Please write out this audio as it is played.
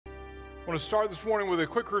I want to start this morning with a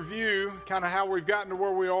quick review, kind of how we've gotten to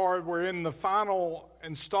where we are. We're in the final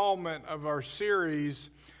installment of our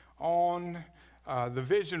series on the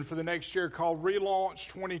vision for the next year called Relaunch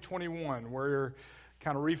 2021. We're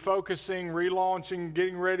kind of refocusing, relaunching,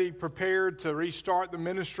 getting ready, prepared to restart the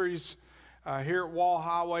ministries here at Wall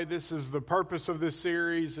Highway. This is the purpose of this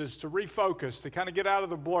series, is to refocus, to kind of get out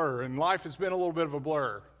of the blur. And life has been a little bit of a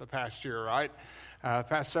blur the past year, right?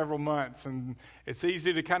 Past several months, and it's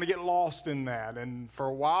easy to kind of get lost in that. And for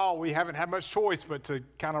a while, we haven't had much choice but to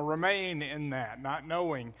kind of remain in that, not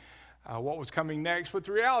knowing what was coming next. But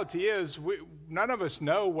the reality is, none of us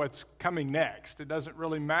know what's coming next. It doesn't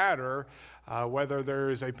really matter whether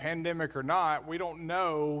there is a pandemic or not. We don't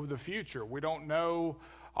know the future. We don't know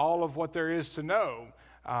all of what there is to know.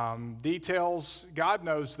 Details, God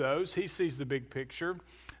knows those. He sees the big picture.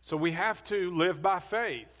 So we have to live by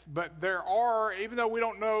faith. But there are, even though we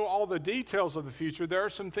don't know all the details of the future, there are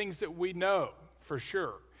some things that we know for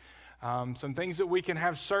sure. Some things that we can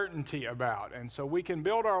have certainty about. And so we can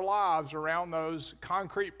build our lives around those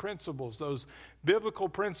concrete principles, those biblical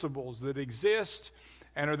principles that exist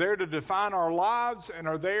and are there to define our lives and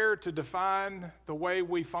are there to define the way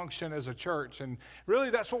we function as a church. And really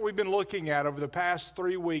that's what we've been looking at over the past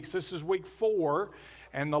 3 weeks. This is week 4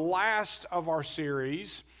 and the last of our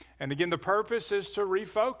series. And again, the purpose is to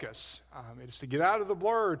refocus. It's to get out of the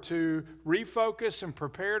blur, to refocus and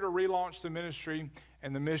prepare to relaunch the ministry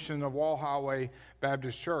and the mission of Wall Highway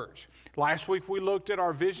Baptist Church. Last week we looked at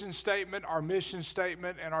our vision statement, our mission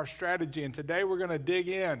statement, and our strategy. And today we're going to dig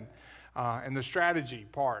in the strategy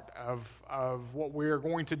part of what we are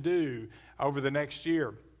going to do over the next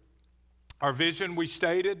year. Our vision, we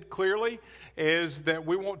stated clearly, is that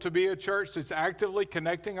we want to be a church that's actively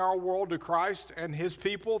connecting our world to Christ and His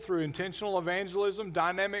people through intentional evangelism,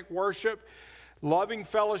 dynamic worship, loving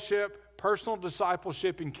fellowship, personal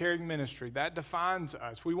discipleship, and caring ministry. That defines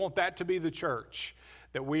us. We want that to be the church,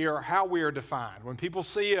 that we are how we are defined. When people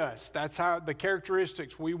see us, that's how the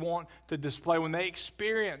characteristics we want to display. When they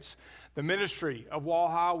experience the ministry of Wall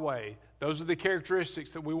Highway, those are the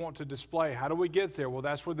characteristics that we want to display. How do we get there? Well,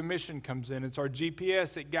 that's where the mission comes in. It's our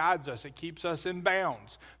GPS. It guides us. It keeps us in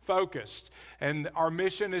bounds, focused. And our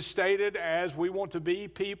mission is stated as we want to be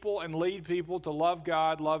people and lead people to love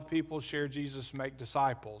God, love people, share Jesus, make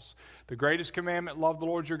disciples. The greatest commandment, love the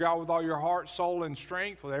Lord your God with all your heart, soul, and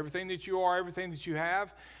strength, with everything that you are, everything that you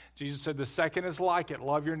have. Jesus said the second is like it,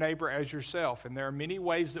 love your neighbor as yourself. And there are many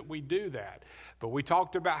ways that we do that. But we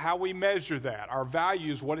talked about how we measure that, our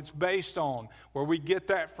values, what it's based on, where we get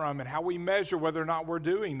that from, and how we measure whether or not we're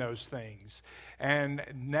doing those things. And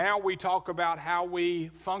now we talk about how we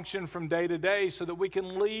function from day to day so that we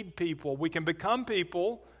can lead people. We can become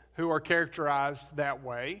people who are characterized that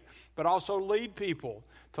way, but also lead people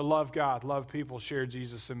to love God, love people, share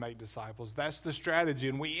Jesus, and make disciples. That's the strategy.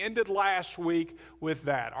 And we ended last week with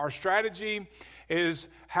that. Our strategy is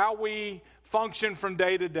how we function from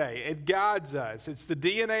day to day. It guides us. It's the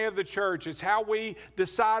DNA of the church. It's how we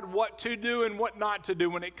decide what to do and what not to do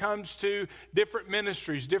when it comes to different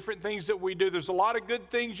ministries, different things that we do. There's a lot of good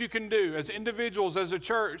things you can do as individuals, as a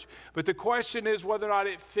church, but the question is whether or not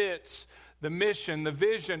it fits the mission, the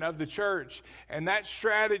vision of the church. And that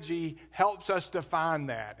strategy helps us define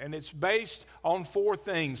that. And it's based on 4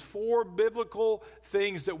 things, 4 biblical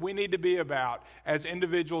things that we need to be about as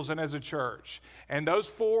individuals and as a church. And those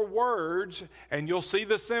 4 words, and you'll see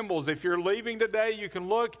the symbols. If you're leaving today, you can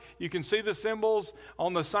look, you can see the symbols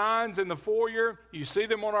on the signs in the foyer. You see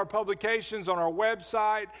them on our publications, on our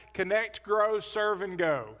website. Connect, grow, serve, and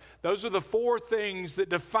go. Those are the 4 things that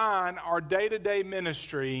define our day-to-day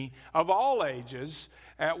ministry of all ages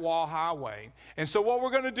at Wall Highway. And so what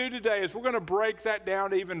we're going to do today is we're going to break that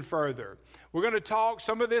down even further. We're going to talk,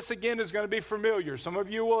 some of this again is going to be familiar. Some of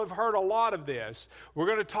you will have heard a lot of this. We're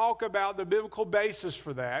going to talk about the biblical basis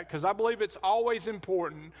for that, because I believe it's always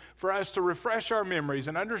important for us to refresh our memories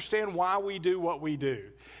and understand why we do what we do.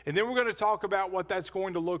 And then we're going to talk about what that's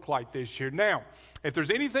going to look like this year. Now, if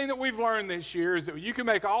there's anything that we've learned this year is that you can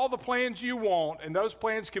make all the plans you want, and those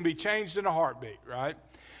plans can be changed in a heartbeat, right?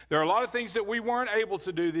 There are a lot of things that we weren't able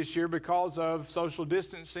to do this year because of social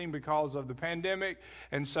distancing, because of the pandemic.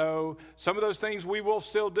 And so some of those things we will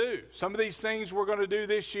still do. Some of these things we're going to do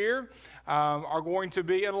this year are going to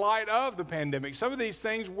be in light of the pandemic. Some of these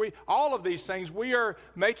things, all of these things, we are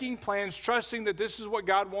making plans, trusting that this is what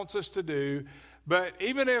God wants us to do. But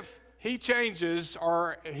even if he changes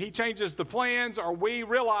the plans, or we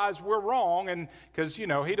realize we're wrong, and because, he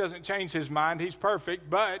doesn't change his mind, he's perfect.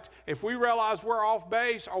 But if we realize we're off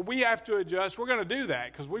base or we have to adjust, we're going to do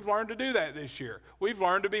that because we've learned to do that this year. We've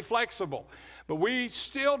learned to be flexible. But we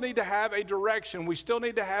still need to have a direction. We still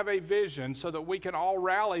need to have a vision so that we can all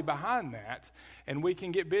rally behind that and we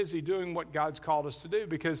can get busy doing what God's called us to do.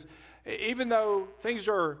 Because even though things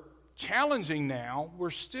are challenging now, we're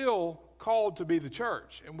still called to be the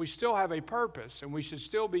church, and we still have a purpose, and we should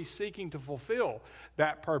still be seeking to fulfill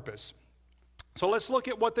that purpose. So let's look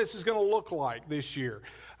at what this is going to look like this year.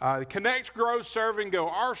 Connect, grow, serve, and go,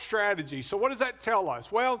 our strategy. So what does that tell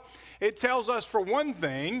us? Well, it tells us, for one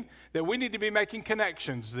thing, that we need to be making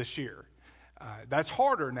connections this year. That's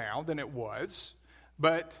harder now than it was,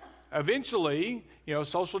 but eventually,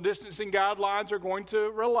 social distancing guidelines are going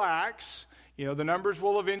to relax. The numbers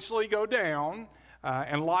will eventually go down.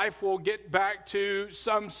 And life will get back to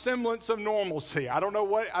some semblance of normalcy. I don't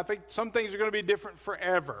know I think some things are going to be different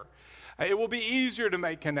forever. It will be easier to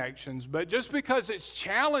make connections, but just because it's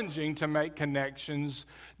challenging to make connections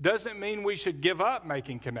doesn't mean we should give up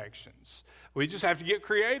making connections. We just have to get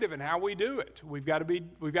creative in how we do it. We've got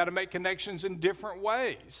to make connections in different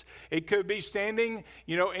ways. It could be standing,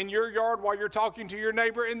 in your yard while you're talking to your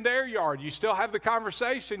neighbor in their yard. You still have the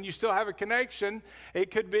conversation. You still have a connection.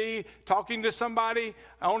 It could be talking to somebody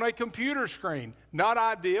on a computer screen. Not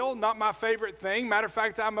ideal, not my favorite thing. Matter of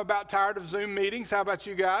fact, I'm about tired of Zoom meetings. How about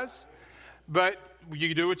you guys? But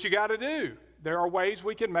you do what you got to do. There are ways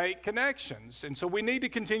we can make connections. And so we need to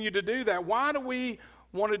continue to do that. Why do we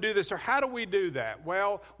want to do this, or how do we do that?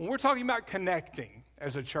 Well, when we're talking about connecting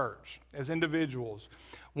as a church, as individuals,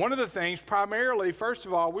 one of the things primarily, first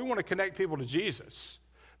of all, we want to connect people to Jesus.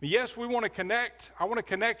 Yes, we want to connect. I want to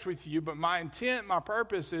connect with you, but my intent, my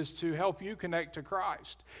purpose is to help you connect to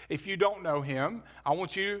Christ. If you don't know him, I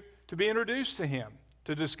want you to be introduced to him,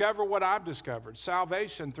 to discover what I've discovered,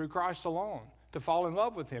 salvation through Christ alone, to fall in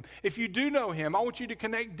love with him. If you do know him, I want you to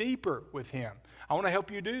connect deeper with him. I want to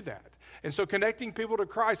help you do that. And so connecting people to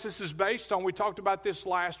Christ, this is based on, we talked about this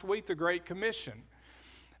last week, the Great Commission.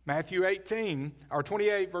 Matthew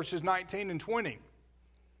 28, verses 19 and 20.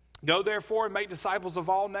 Go therefore and make disciples of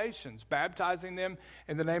all nations, baptizing them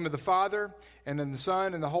in the name of the Father and in the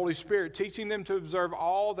Son and the Holy Spirit, teaching them to observe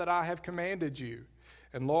all that I have commanded you.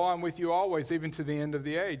 And lo, I'm with you always, even to the end of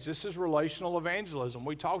the age. This is relational evangelism.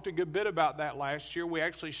 We talked a good bit about that last year. We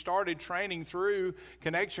actually started training through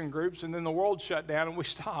connection groups, and then the world shut down and we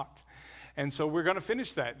stopped. And so we're going to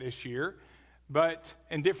finish that this year, but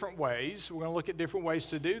in different ways. We're going to look at different ways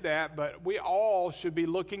to do that, but we all should be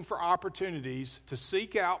looking for opportunities to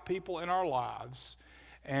seek out people in our lives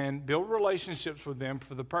and build relationships with them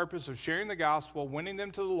for the purpose of sharing the gospel, winning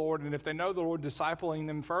them to the Lord, and if they know the Lord, discipling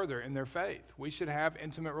them further in their faith. We should have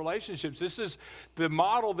intimate relationships. This is the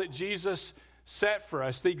model that Jesus set for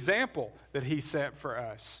us, the example that he set for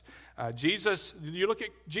us. You look at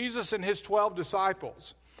Jesus and his 12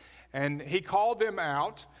 disciples, and he called them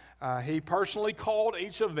out. He personally called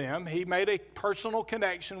each of them. He made a personal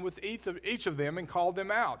connection with each of them and called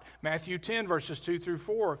them out. Matthew 10, verses 2 through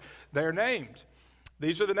 4, they're named.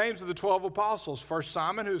 These are the names of the 12 apostles. First,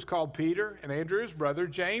 Simon, who is called Peter, and Andrew, his brother,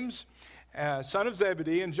 James, son of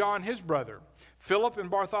Zebedee, and John, his brother, Philip and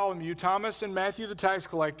Bartholomew, Thomas and Matthew the tax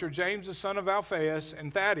collector, James the son of Alphaeus,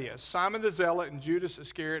 and Thaddeus, Simon the zealot, and Judas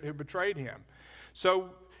Iscariot, who betrayed him. So,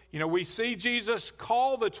 we see Jesus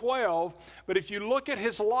call the 12, but if you look at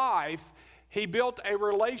his life, he built a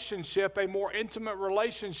relationship, a more intimate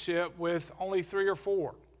relationship with only 3 or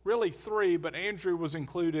 4. Really 3, but Andrew was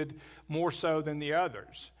included more so than the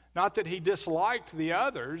others. Not that he disliked the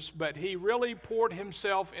others, but he really poured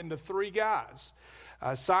himself into 3 guys.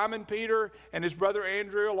 Simon, Peter, and his brother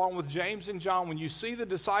Andrew, along with James and John. When you see the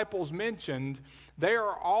disciples mentioned, they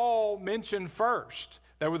are all mentioned first.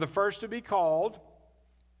 They were the first to be called,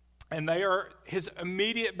 and they are his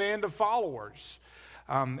immediate band of followers.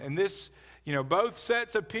 And this, both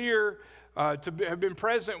sets appear to have been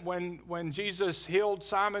present when Jesus healed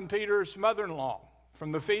Simon Peter's mother-in-law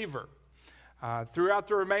from the fever. Throughout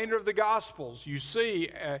the remainder of the Gospels, you see,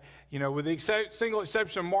 with the single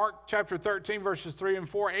exception of Mark chapter 13, verses 3 and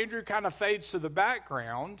 4, Andrew kind of fades to the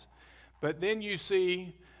background, but then you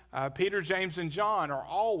see Peter, James, and John are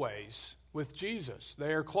always with Jesus.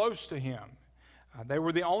 They are close to him. They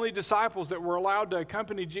were the only disciples that were allowed to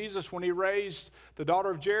accompany Jesus when he raised the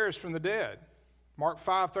daughter of Jairus from the dead. Mark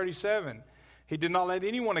 5:37, he did not let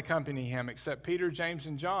anyone accompany him except Peter, James,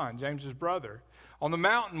 and John, James's brother. On the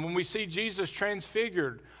mountain, when we see Jesus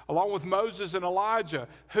transfigured along with Moses and Elijah,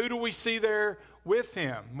 who do we see there with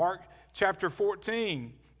him? Mark chapter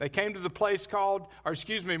 14, They came to the place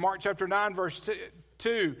Mark chapter 9, verse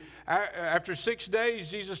 2. After 6 days,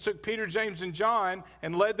 Jesus took Peter, James, and John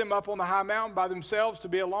and led them up on the high mountain by themselves to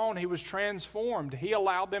be alone. He was transformed. He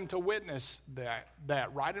allowed them to witness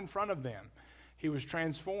that right in front of them. He was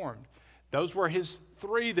transformed. Those were his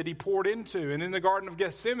 3 that he poured into. And in the Garden of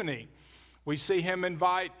Gethsemane, we see him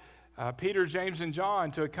invite Peter, James, and John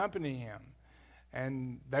to accompany him.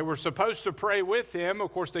 And they were supposed to pray with him.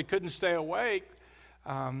 Of course, they couldn't stay awake.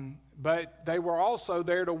 But they were also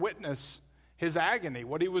there to witness his agony,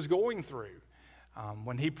 what he was going through.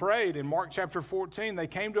 When he prayed in Mark chapter 14, they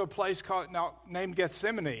came to a place named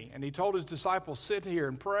Gethsemane, and he told his disciples, "Sit here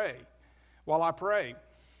and pray while I pray."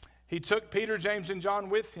 He took Peter, James, and John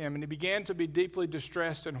with him, and he began to be deeply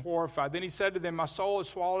distressed and horrified. Then he said to them, "My soul is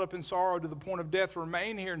swallowed up in sorrow to the point of death.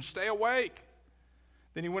 Remain here and stay awake."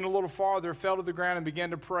 Then he went a little farther, fell to the ground, and began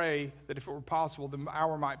to pray that if it were possible, the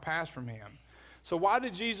hour might pass from him. So why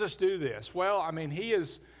did Jesus do this? Well, I mean,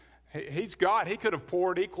 he's God. He could have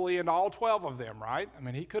poured equally into all 12 of them, right? I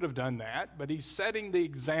mean, he could have done that, but he's setting the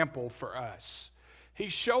example for us.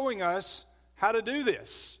 He's showing us how to do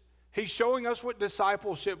this. He's showing us what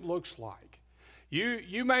discipleship looks like.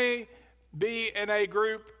 You may be in a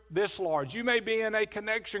group this large. You may be in a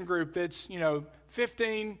connection group that's, 12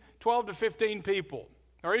 to 15 people,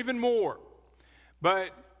 or even more.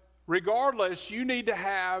 But regardless, you need to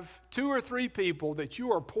have 2 or 3 people that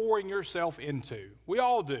you are pouring yourself into. We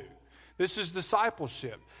all do. This is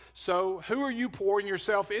discipleship. So who are you pouring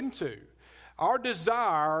yourself into? Our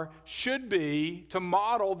desire should be to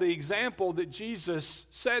model the example that Jesus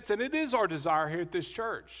sets, and it is our desire here at this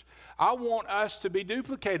church. I want us to be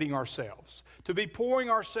duplicating ourselves, to be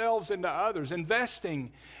pouring ourselves into others,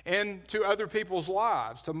 investing into other people's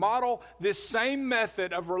lives, to model this same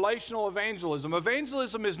method of relational evangelism.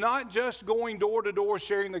 Evangelism is not just going door to door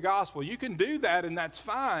sharing the gospel. You can do that, and that's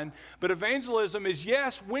fine, but evangelism is,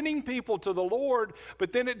 yes, winning people to the Lord,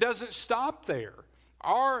 but then it doesn't stop there.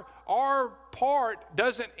 Our part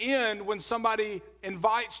doesn't end when somebody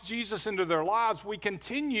invites Jesus into their lives. We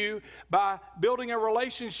continue by building a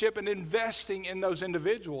relationship and investing in those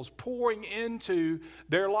individuals, pouring into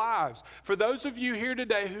their lives. For those of you here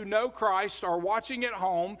today who know Christ or watching at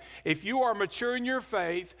home, if you are mature in your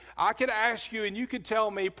faith, I could ask you and you could tell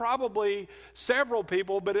me probably several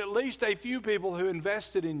people, but at least a few people who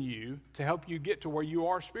invested in you to help you get to where you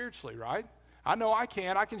are spiritually, right? I know I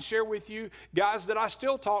can. I can share with you guys that I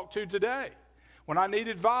still talk to today when I need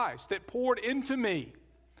advice that poured into me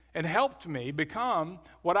and helped me become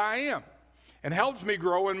what I am and helped me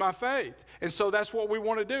grow in my faith. And so that's what we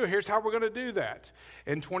want to do. Here's how we're going to do that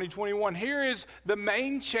in 2021. Here is the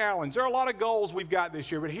main challenge. There are a lot of goals we've got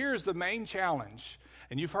this year, but here's the main challenge.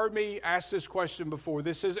 And you've heard me ask this question before.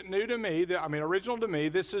 This isn't new to me. Original to me.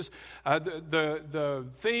 This is the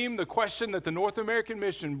theme, the question that the North American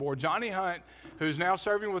Mission Board, Johnny Hunt, who's now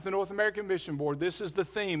serving with the North American Mission Board, this is the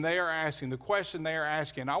theme they are asking, the question they are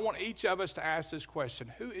asking. I want each of us to ask this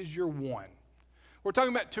question. Who is your one? We're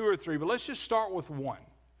talking about 2 or 3, but let's just start with one.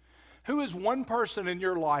 Who is one person in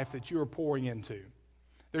your life that you are pouring into?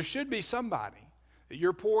 There should be somebody that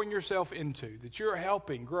you're pouring yourself into, that you're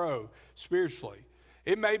helping grow spiritually.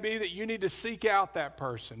 It may be that you need to seek out that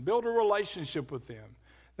person, build a relationship with them.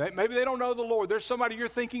 Maybe they don't know the Lord. There's somebody you're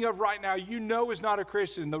thinking of right now you know is not a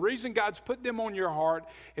Christian. The reason God's put them on your heart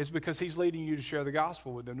is because he's leading you to share the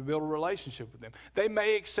gospel with them, to build a relationship with them. They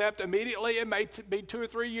may accept immediately. It may be 2 or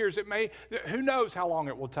 3 years. Who knows how long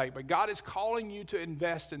it will take, but God is calling you to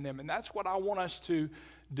invest in them, and that's what I want us to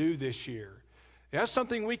do this year. That's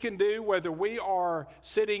something we can do whether we are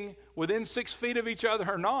sitting within 6 feet of each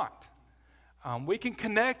other or not. We can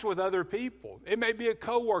connect with other people. It may be a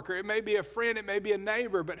coworker, it may be a friend, it may be a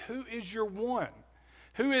neighbor, but who is your one?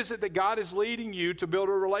 Who is it that God is leading you to build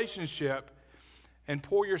a relationship and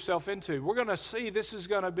pour yourself into? We're going to see this is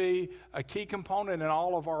going to be a key component in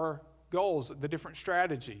all of our goals, the different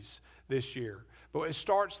strategies this year. But it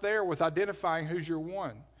starts there with identifying who's your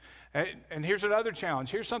one. And here's another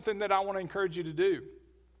challenge. Here's something that I want to encourage you to do.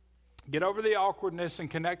 Get over the awkwardness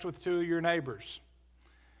and connect with 2 of your neighbors.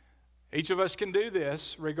 Each of us can do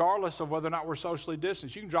this regardless of whether or not we're socially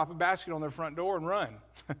distanced. You can drop a basket on their front door and run.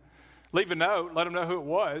 Leave a note, let them know who it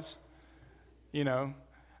was,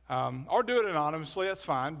 or do it anonymously, that's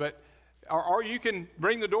fine. But or you can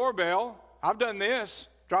ring the doorbell. I've done this.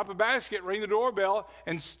 Drop a basket, ring the doorbell,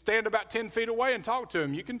 and stand about 10 feet away and talk to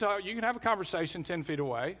them. You can have a conversation 10 feet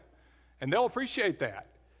away, and they'll appreciate that.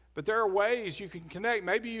 But there are ways you can connect.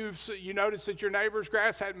 Maybe you notice that your neighbor's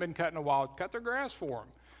grass hadn't been cut in a while. Cut their grass for them.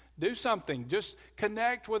 Do something. Just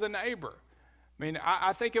connect with a neighbor. I mean,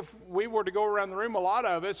 I think if we were to go around the room, a lot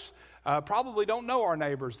of us probably don't know our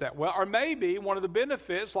neighbors that well. Or maybe one of the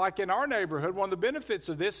benefits, like in our neighborhood, one of the benefits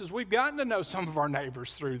of this is we've gotten to know some of our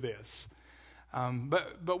neighbors through this.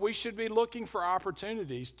 But we should be looking for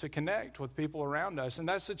opportunities to connect with people around us. And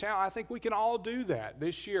that's the challenge. I think we can all do that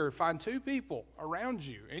this year. Find 2 people around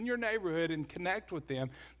you in your neighborhood and connect with them.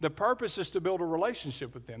 The purpose is to build a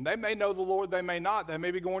relationship with them. They may know the Lord, they may not. They may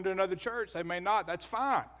be going to another church, they may not. That's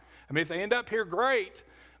fine. I mean, if they end up here, great.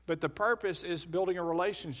 But the purpose is building a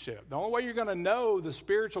relationship. The only way you're going to know the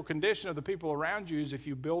spiritual condition of the people around you is if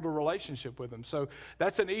you build a relationship with them. So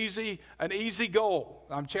that's an easy goal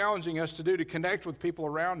I'm challenging us to do, to connect with people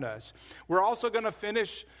around us. We're also going to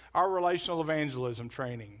finish our relational evangelism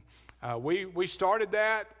training. We started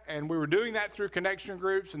that, and we were doing that through connection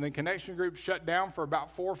groups, and then connection groups shut down for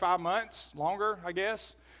about 4 or 5 months, longer, I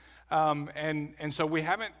guess. And so we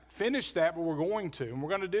haven't finished that, but we're going to. And we're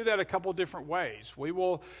going to do that a couple different ways. We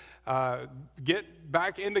will get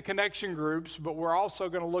back into connection groups, but we're also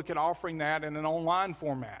going to look at offering that in an online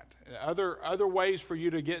format. Other ways for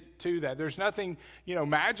you to get to that. There's nothing,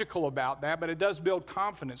 magical about that, but it does build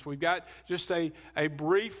confidence. We've got just a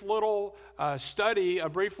brief little study, a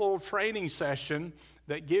brief little training session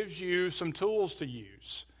that gives you some tools to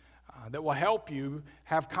use. That will help you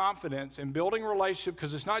have confidence in building relationships,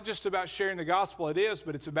 because it's not just about sharing the gospel, it is,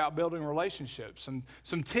 but it's about building relationships and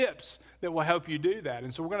some tips that will help you do that.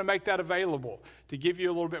 And so we're going to make that available to give you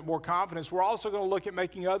a little bit more confidence. We're also going to look at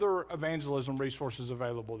making other evangelism resources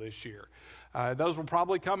available this year. Those will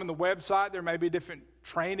probably come in the website. There may be different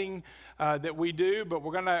training that we do, but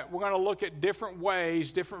we're going to look at different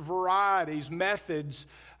ways, different varieties, methods,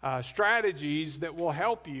 strategies that will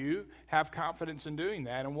help you have confidence in doing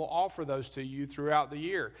that, and we'll offer those to you throughout the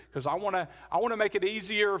year, because I want to make it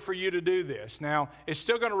easier for you to do this. Now, it's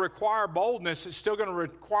still going to require boldness. It's still going to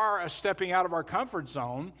require us stepping out of our comfort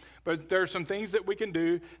zone, but there are some things that we can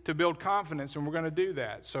do to build confidence, and we're going to do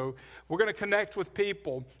that. So we're going to connect with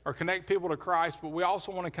people, or connect people to Christ, but we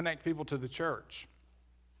also want to connect people to the church.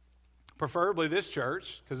 Preferably this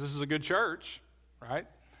church, because this is a good church, right?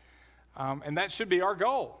 And that should be our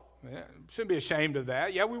goal. Shouldn't be ashamed of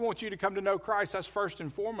that. Yeah, we want you to come to know Christ. That's first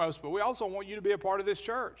and foremost. But we also want you to be a part of this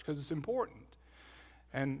church, because it's important.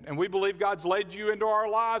 And we believe God's led you into our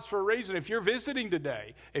lives for a reason. If you're visiting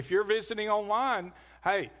today, if you're visiting online,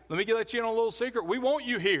 hey, let me let you in on a little secret. We want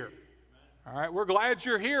you here. All right? We're glad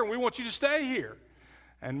you're here, and we want you to stay here.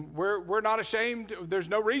 And we're not ashamed. There's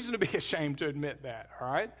no reason to be ashamed to admit that.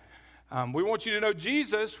 All right? We want you to know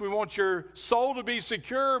Jesus. We want your soul to be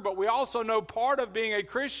secure, but we also know part of being a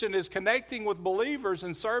Christian is connecting with believers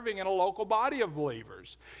and serving in a local body of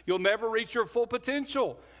believers. You'll never reach your full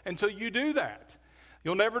potential until you do that.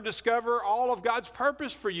 You'll never discover all of God's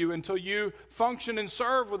purpose for you until you function and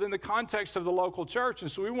serve within the context of the local church.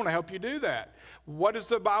 And so we want to help you do that. What does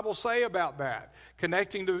the Bible say about that?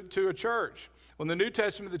 Connecting to a church. Well, in the New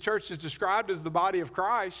Testament, the church is described as the body of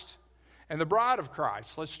Christ and the bride of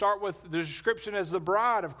Christ. Let's start with the description as the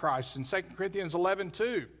bride of Christ in 2 Corinthians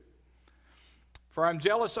 11:2. For I am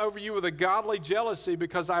jealous over you with a godly jealousy,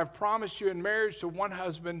 because I have promised you in marriage to one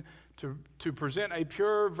husband to present a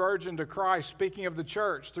pure virgin to Christ. Speaking of the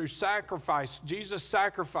church, through sacrifice, Jesus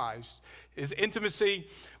sacrificed his intimacy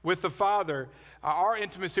with the Father. Our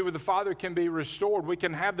intimacy with the Father can be restored. We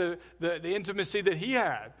can have the intimacy that he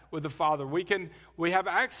had with the Father. We have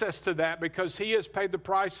access to that because he has paid the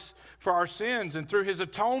price for our sins. And through his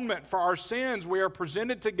atonement for our sins, we are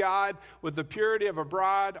presented to God with the purity of a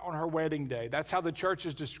bride on her wedding day. That's how the church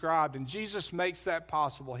is described. And Jesus makes that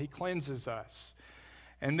possible. He cleanses us.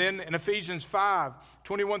 And then in Ephesians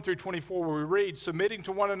 5:21-24, where we read, submitting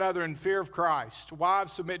to one another in fear of Christ.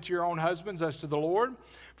 Wives, submit to your own husbands as to the Lord.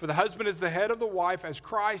 For the husband is the head of the wife, as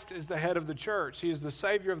Christ is the head of the church. He is the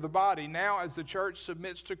Savior of the body. Now, as the church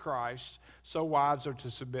submits to Christ, so wives are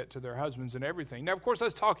to submit to their husbands in everything. Now, of course,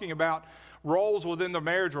 that's talking about roles within the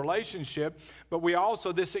marriage relationship, but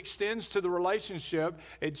this extends to the relationship.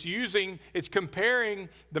 It's comparing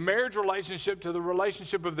the marriage relationship to the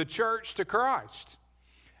relationship of the church to Christ.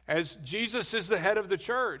 As Jesus is the head of the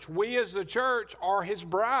church, we as the church are his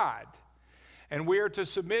bride, and we are to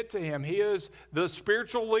submit to him. He is the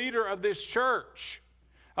spiritual leader of this church,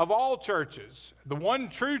 of all churches, the one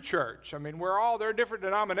true church. I mean, there are different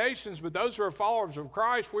denominations, but those who are followers of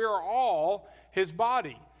Christ, we are all his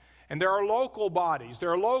body. And there are local bodies,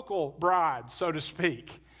 there are local brides, so to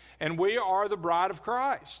speak. And we are the bride of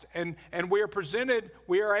Christ. And we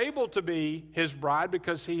are able to be his bride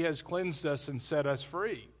because he has cleansed us and set us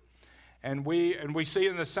free. And we see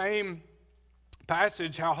in the same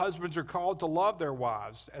passage how husbands are called to love their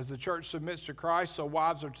wives. As the church submits to Christ, so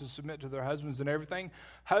wives are to submit to their husbands in everything.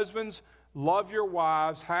 Husbands, love your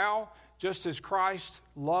wives. How? Just as Christ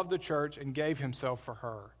loved the church and gave himself for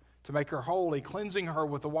her, to make her holy, cleansing her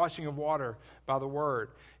with the washing of water by the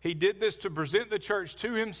word. He did this to present the church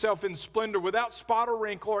to himself in splendor, without spot or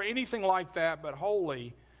wrinkle or anything like that, but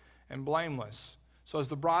holy and blameless. So as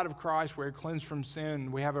the bride of Christ, we are cleansed from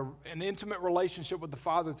sin. We have an intimate relationship with the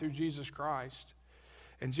Father through Jesus Christ.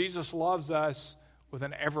 And Jesus loves us with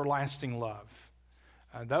an everlasting love.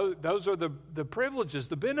 Those are the privileges,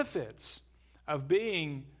 the benefits of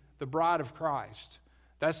being the bride of Christ.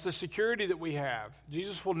 That's the security that we have.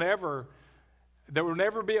 There will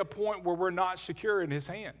never be a point where we're not secure in his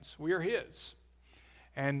hands. We are his.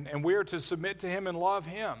 And we are to submit to him and love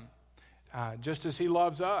him, just as he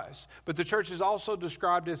loves us. But the church is also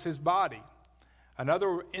described as his body,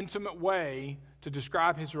 another intimate way to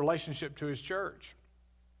describe his relationship to his church.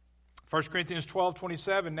 1 Corinthians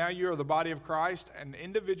 12:27, now you are the body of Christ and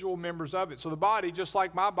individual members of it. So the body, just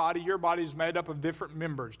like my body, your body is made up of different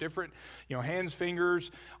members, different, hands,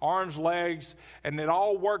 fingers, arms, legs, and it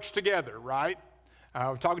all works together, right? I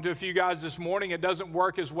was talking to a few guys this morning. It doesn't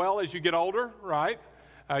work as well as you get older, right?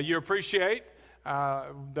 You appreciate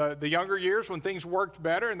the younger years when things worked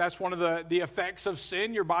better, and that's one of the effects of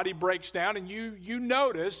sin. Your body breaks down, and you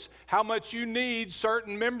notice how much you need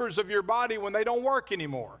certain members of your body when they don't work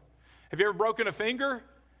anymore. Have you ever broken a finger?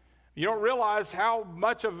 You don't realize how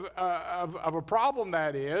much of a problem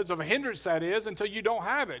that is, of a hindrance that is, until you don't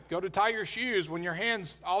have it. Go to tie your shoes when your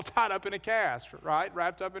hand's all tied up in a cast, right?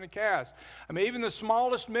 Wrapped up in a cast. I mean, even the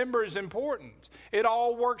smallest member is important. It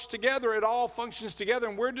all works together. It all functions together.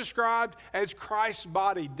 And we're described as Christ's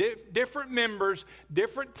body. Different members,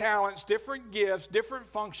 different talents, different gifts, different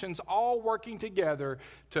functions, all working together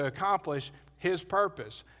to accomplish his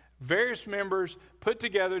purpose. Various members put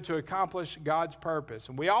together to accomplish God's purpose.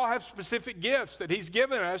 And we all have specific gifts that he's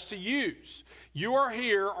given us to use. You are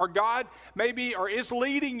here, or God maybe or is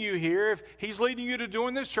leading you here. If he's leading you to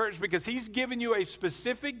join this church, because he's given you a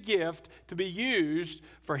specific gift to be used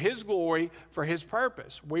for his glory, for his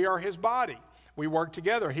purpose. We are his body. We work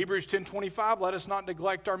together. Hebrews 10:25, let us not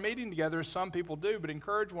neglect our meeting together as some people do, but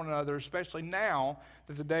encourage one another, especially now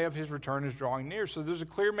that the day of his return is drawing near. So there's a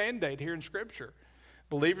clear mandate here in Scripture.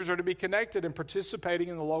 Believers are to be connected and participating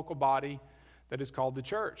in the local body that is called the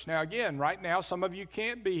church. Now, again, right now, some of you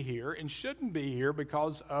can't be here and shouldn't be here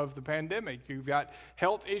because of the pandemic. You've got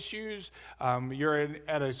health issues. You're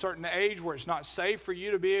at a certain age where it's not safe for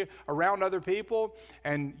you to be around other people,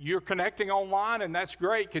 and you're connecting online, and that's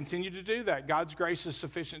great. Continue to do that. God's grace is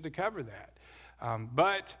sufficient to cover that.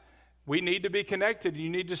 But we need to be connected. You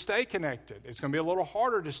need to stay connected. It's going to be a little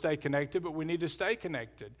harder to stay connected, but we need to stay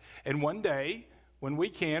connected. And one day, when we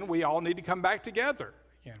can, we all need to come back together.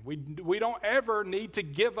 Again, we don't ever need to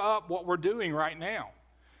give up what we're doing right now.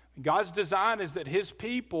 God's design is that his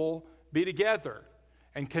people be together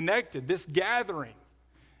and connected, this gathering.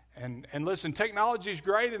 And listen, technology is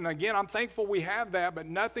great, and again, I'm thankful we have that, but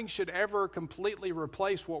nothing should ever completely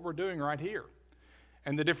replace what we're doing right here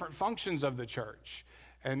and the different functions of the church.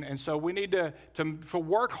 And so we need to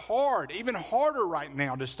work hard, even harder right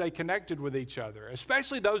now, to stay connected with each other,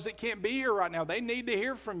 especially those that can't be here right now. They need to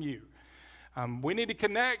hear from you. We need to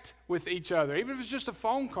connect with each other, even if it's just a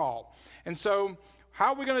phone call. And so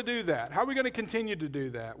how are we going to do that? How are we going to continue to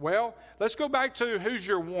do that? Well, let's go back to who's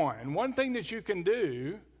your one. And one thing that you can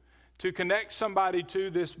do to connect somebody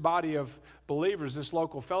to this body of believers, this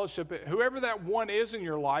local fellowship, whoever that one is in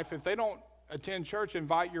your life, if they don't attend church,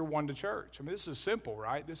 invite your one to church. I mean, this is simple,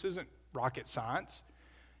 right? This isn't rocket science.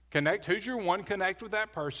 Connect. Who's your one? Connect with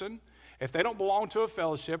that person. If they don't belong to a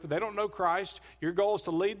fellowship, if they don't know Christ, your goal is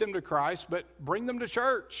to lead them to Christ, but bring them to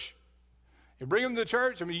church. You bring them to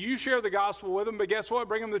church. I mean, you share the gospel with them, but guess what?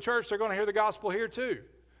 Bring them to church. They're going to hear the gospel here too.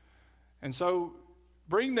 And so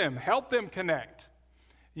bring them. Help them connect.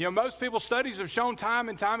 Most people's studies have shown time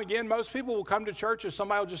and time again, most people will come to church if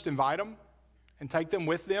somebody will just invite them and take them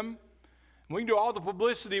with them. We can do all the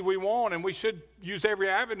publicity we want, and we should use every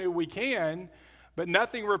avenue we can, but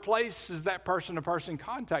nothing replaces that person-to-person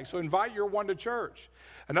contact. So invite your one to church.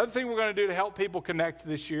 Another thing we're going to do to help people connect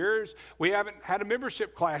this year is we haven't had a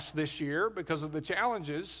membership class this year because of the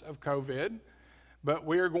challenges of COVID, but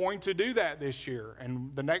we are going to do that this year.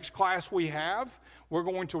 And the next class we have, we're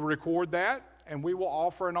going to record that, and we will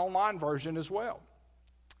offer an online version as well.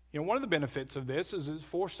 One of the benefits of this is it's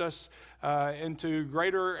forced us into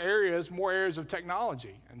greater areas, more areas of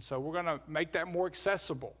technology, and so we're going to make that more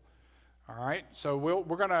accessible. All right, so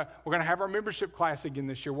we're going to have our membership class again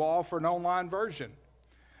this year. We'll offer an online version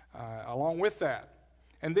along with that,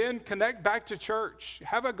 And then connect back to church.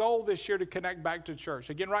 Have a goal this year to connect back to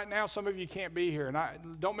church. Again, right now, some of you can't be here,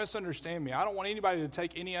 and don't misunderstand me. I don't want anybody to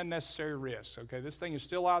take any unnecessary risks, okay? This thing is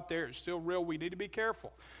still out there. It's still real. We need to be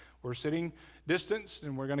careful. We're sitting distanced,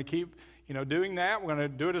 and we're going to keep, doing that. We're going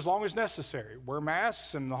to do it as long as necessary. Wear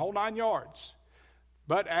masks and the whole 9 yards.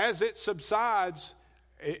 But as it subsides,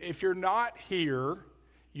 if you're not here,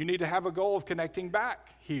 you need to have a goal of connecting back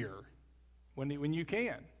here when you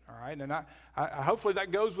can. All right, and I hopefully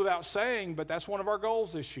that goes without saying, but that's one of our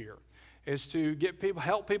goals this year, is to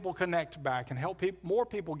help people connect back and help more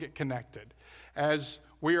people get connected as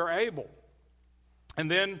we are able.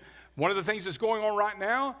 And then one of the things that's going on right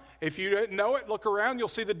now, if you didn't know it, look around, you'll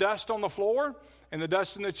see the dust on the floor, and the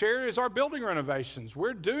dust in the chair is our building renovations.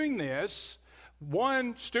 We're doing this,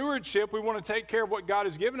 one, stewardship, we want to take care of what God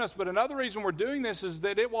has given us, but another reason we're doing this is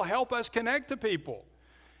that it will help us connect to people.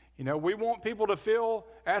 We want people to feel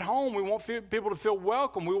at home. We want people to feel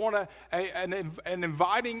welcome. We want an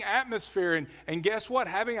inviting atmosphere. And guess what?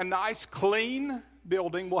 Having a nice, clean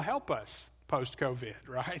building will help us post-COVID,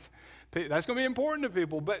 right? That's going to be important to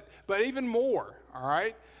people, but even more, all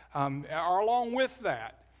right? Along with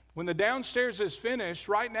that, when the downstairs is finished,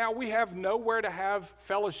 right now we have nowhere to have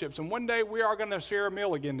fellowships. And one day we are going to share a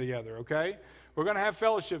meal again together, okay? We're going to have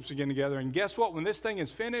fellowships again together. And guess what? When this thing is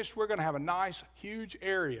finished, we're going to have a nice, huge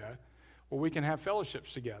area where we can have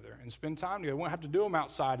fellowships together and spend time together. We won't have to do them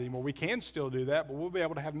outside anymore. We can still do that, but we'll be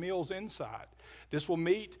able to have meals inside. This will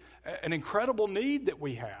meet an incredible need that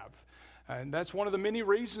we have. And that's one of the many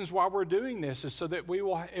reasons why we're doing this, is so that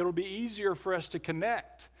it'll be easier for us to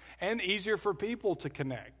connect and easier for people to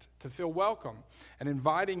connect, to feel welcome, an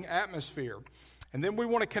inviting atmosphere. And then we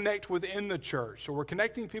want to connect within the church. So we're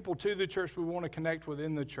connecting people to the church, but we want to connect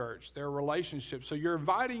within the church, their relationships. So you're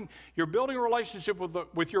building a relationship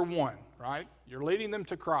with your one, right? You're leading them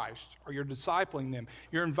to Christ, or you're discipling them.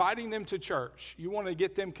 You're inviting them to church. You want to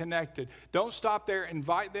get them connected. Don't stop there.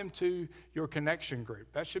 Invite them to your connection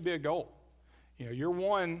group. That should be a goal. You're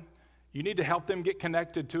one, you need to help them get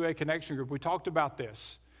connected to a connection group. We talked about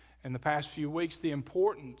this in the past few weeks, the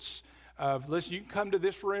importance of, listen, you can come to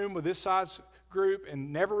this room with this size group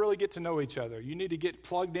and never really get to know each other. You need to get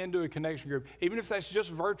plugged into a connection group. Even if that's just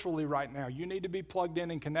virtually right now, you need to be plugged in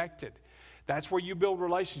and connected. That's where you build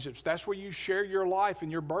relationships. That's where you share your life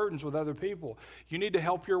and your burdens with other people. You need to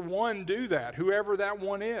help your one do that, whoever that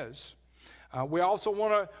one is. We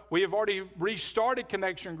have already restarted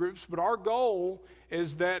connection groups, but our goal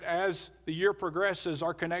is that as the year progresses,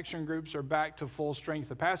 our connection groups are back to full strength.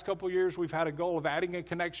 The past couple of years, we've had a goal of adding a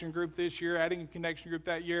connection group this year, adding a connection group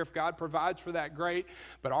that year. If God provides for that, great.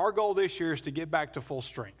 But our goal this year is to get back to full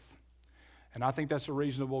strength. And I think that's a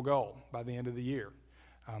reasonable goal by the end of the year,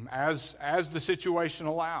 as the situation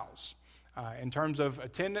allows, in terms of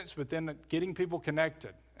attendance, but then getting people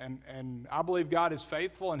connected. And I believe God is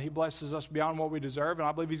faithful, and He blesses us beyond what we deserve, and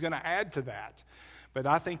I believe He's going to add to that. But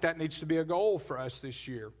I think that needs to be a goal for us this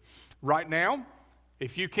year. Right now,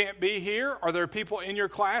 if you can't be here, or there are people in your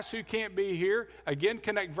class who can't be here, again,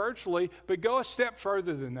 connect virtually, but go a step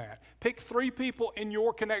further than that. Pick 3 people in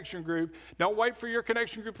your connection group. Don't wait for your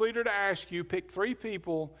connection group leader to ask you. Pick 3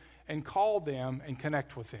 people and call them and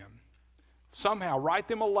connect with them. Somehow, write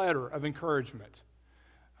them a letter of encouragement.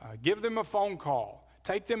 Give them a phone call.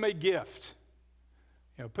 Take them a gift.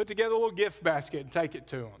 Put together a little gift basket and take it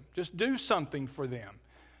to them. Just do something for them,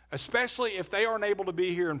 especially if they aren't able to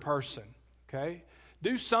be here in person, okay?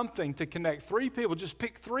 Do something to connect 3 people. Just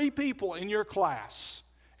pick 3 people in your class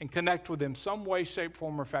and connect with them some way, shape,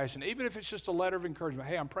 form, or fashion, even if it's just a letter of encouragement.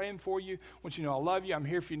 Hey, I'm praying for you. I want you to know I love you. I'm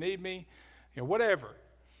here if you need me. Whatever.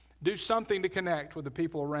 Do something to connect with the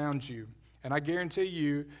people around you, and I guarantee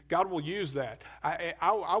you God will use that.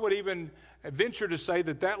 I would even venture to say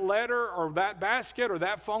that letter or that basket or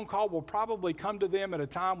that phone call will probably come to them at a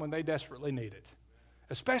time when they desperately need it,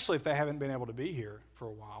 especially if they haven't been able to be here for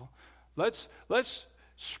a while. Let's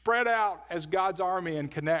spread out as God's army and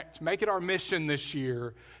connect. Make it our mission this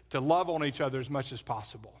year to love on each other as much as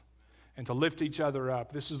possible and to lift each other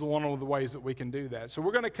up. This is one of the ways that we can do that. So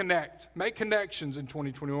we're going to connect, make connections in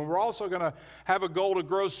 2021. We're also going to have a goal to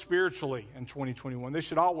grow spiritually in 2021. This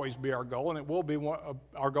should always be our goal, and it will be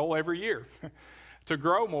our goal every year to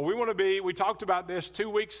grow more. We talked about this 2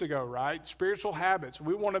 weeks ago, right? Spiritual habits.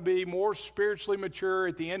 We want to be more spiritually mature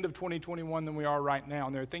at the end of 2021 than we are right now,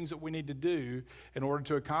 and there are things that we need to do in order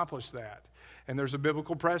to accomplish that. And there's a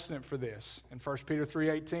biblical precedent for this. In 1 Peter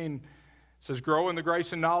 3:18, it says, grow in the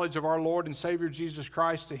grace and knowledge of our Lord and Savior Jesus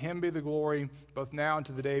Christ. To Him be the glory, both now and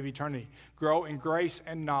to the day of eternity. Grow in grace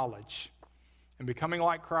and knowledge, and becoming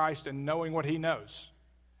like Christ and knowing what He knows,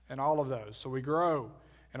 and all of those. So we grow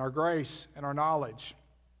in our grace and our knowledge.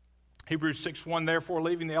 Hebrews 6:1, therefore,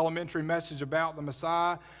 leaving the elementary message about the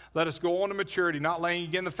Messiah, let us go on to maturity, not laying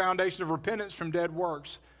again the foundation of repentance from dead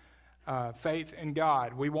works, faith in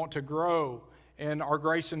God. We want to grow in our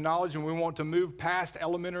grace and knowledge, and we want to move past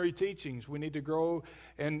elementary teachings. We need to grow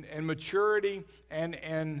in maturity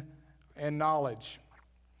and knowledge.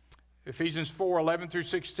 Ephesians 4:11 through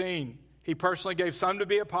 16. He personally gave some to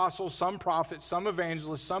be apostles, some prophets, some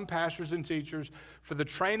evangelists, some pastors and teachers for the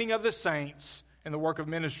training of the saints in the work of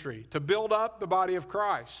ministry, to build up the body of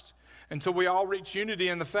Christ until we all reach unity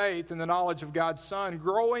in the faith and the knowledge of God's Son,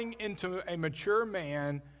 growing into a mature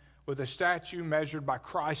man with a stature measured by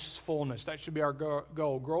Christ's fullness. That should be our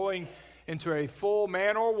goal, growing into a full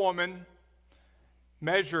man or woman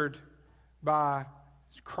measured by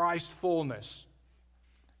Christ's fullness.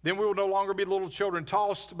 Then we will no longer be little children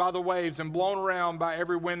tossed by the waves and blown around by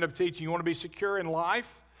every wind of teaching. You want to be secure in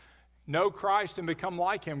life? Know Christ and become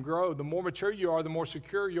like Him. Grow. The more mature you are, the more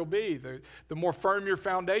secure you'll be. The more firm your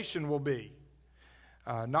foundation will be.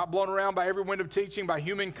 Not blown around by every wind of teaching, by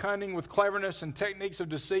human cunning with cleverness and techniques of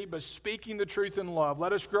deceit, but speaking the truth in love.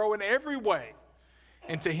 Let us grow in every way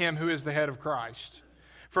into Him who is the head of Christ.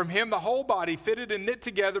 From Him, the whole body, fitted and knit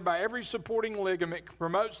together by every supporting ligament,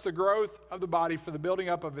 promotes the growth of the body for the building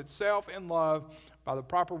up of itself in love by the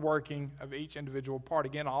proper working of each individual part.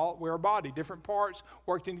 Again, we're a body, different parts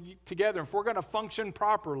working together. If we're going to function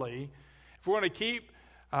properly, if we're going to keep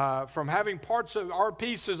from having parts of our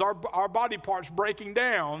pieces, our body parts breaking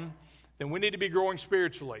down, then we need to be growing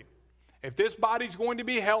spiritually. If this body's going to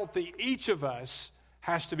be healthy, each of us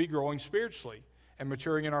has to be growing spiritually and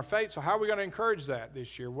maturing in our faith. So how are we going to encourage that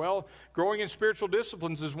this year? Well, growing in spiritual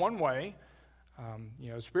disciplines is one way.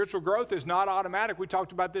 Spiritual growth is not automatic. We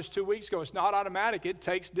talked about this 2 weeks ago. It's not automatic. It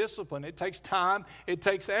takes discipline. It takes time. It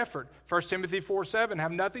takes effort. 1 Timothy 4:7,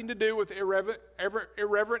 have nothing to do with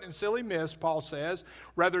irreverent and silly myths, Paul says.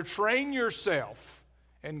 Rather, train yourself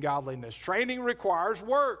in godliness. Training requires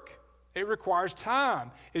work. It requires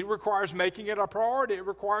time. It requires making it a priority. It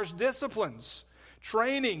requires disciplines.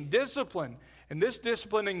 Training, discipline. And this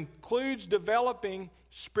discipline includes developing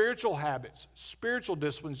spiritual habits, spiritual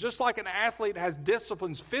disciplines. Just like an athlete has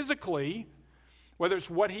disciplines physically, whether it's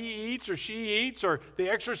what he eats or she eats or the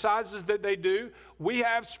exercises that they do, we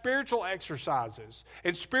have spiritual exercises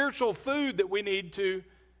and spiritual food that we need to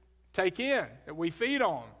take in, that we feed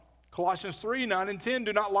on. Colossians 3:9 and 10,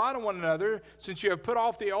 do not lie to one another, since you have put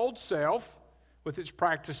off the old self with its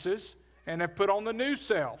practices and have put on the new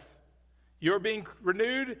self. You're being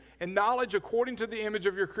renewed in knowledge according to the image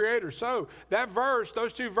of your Creator. So that verse,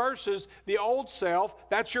 those two verses, the old self,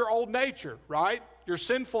 that's your old nature, right? Your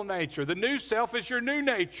sinful nature. The new self is your new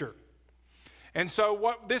nature. And so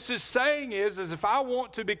what this is saying is if I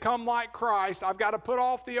want to become like Christ, I've got to put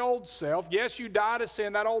off the old self. Yes, you die to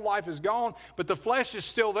sin. That old life is gone, but the flesh is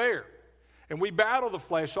still there. And we battle the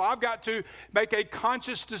flesh. So I've got to make a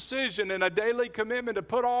conscious decision and a daily commitment to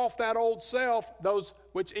put off that old self,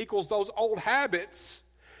 which equals those old habits.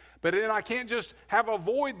 But then I can't just have a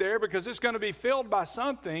void there because it's going to be filled by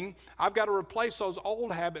something. I've got to replace those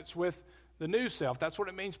old habits with the new self. That's what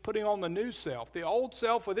it means, putting on the new self. The old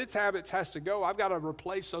self with its habits has to go. I've got to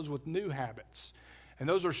replace those with new habits. And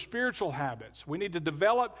those are spiritual habits. We need to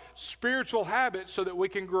develop spiritual habits so that we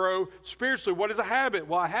can grow spiritually. What is a habit?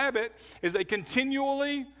 Well, a habit is a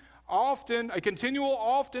continual, often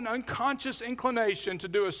unconscious inclination to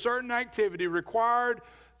do a certain activity required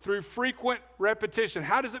through frequent repetition.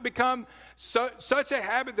 How does it become such a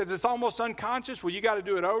habit that it's almost unconscious? Well, you got to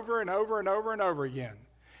do it over and over and over and over again.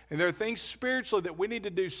 And there are things spiritually that we need to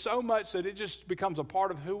do so much that it just becomes a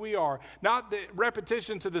part of who we are. Not the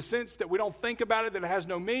repetition to the sense that we don't think about it, that it has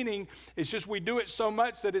no meaning. It's just we do it so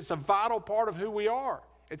much that it's a vital part of who we are.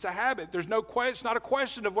 It's a habit. It's not a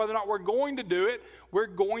question of whether or not we're going to do it. We're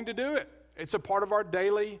going to do it. It's a part of our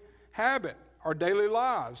daily habit, our daily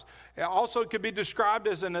lives. It also could be described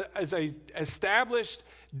as an established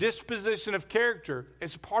disposition of character.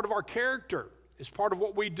 It's a part of our character. It's part of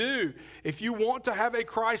what we do. If you want to have a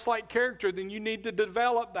Christ-like character, then you need to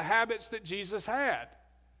develop the habits that Jesus had.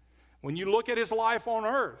 When you look at his life on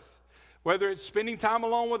earth, whether it's spending time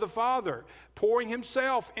alone with the Father, pouring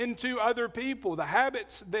himself into other people, the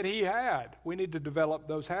habits that he had, we need to develop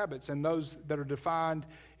those habits and those that are defined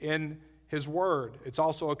in his word. It's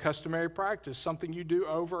also a customary practice, something you do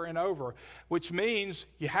over and over, which means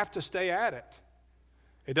you have to stay at it.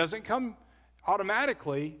 It doesn't come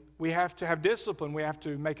automatically. We have to have discipline. We have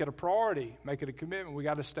to make it a priority, make it a commitment. We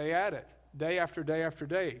got to stay at it day after day after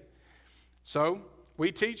day. So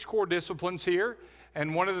we teach core disciplines here,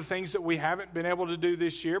 and one of the things that we haven't been able to do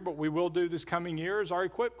this year, but we will do this coming year, is our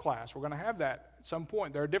Equip class. We're going to have that at some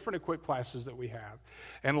point. There are different equip classes that we have.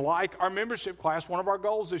 And like our membership class, one of our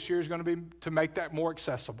goals this year is going to be to make that more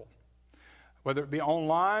accessible. Whether it be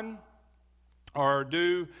online or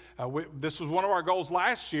this was one of our goals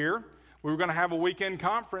last year. We were going to have a weekend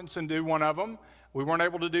conference and do one of them. We weren't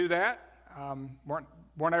able to do that.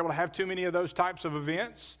 Weren't able to have too many of those types of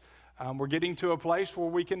events. We're getting to a place where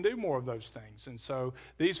we can do more of those things. And so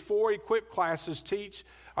these 4 equip classes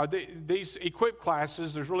these equip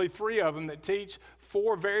classes, there's really 3 of them that teach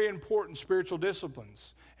 4 very important spiritual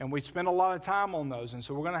disciplines. And we spend a lot of time on those. And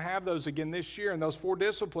so we're going to have those again this year. And those 4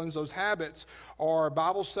 disciplines, those habits, are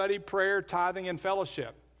Bible study, prayer, tithing, and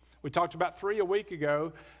fellowship. We talked about 3 a week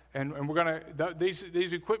ago. And we're going to,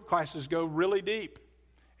 these equip classes go really deep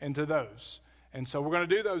into those. And so we're going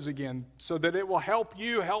to do those again so that it will help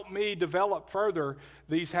me develop further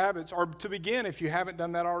these habits, or to begin if you haven't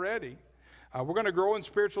done that already. We're going to grow in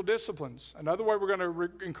spiritual disciplines. Another way we're going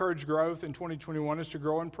to encourage growth in 2021 is to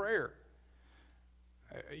grow in prayer.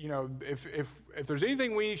 If there's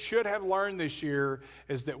anything we should have learned this year,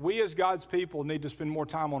 is that we as God's people need to spend more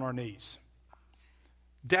time on our knees,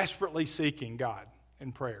 desperately seeking God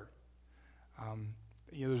in prayer.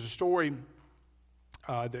 There's a story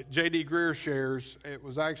that J.D. Greear shares. It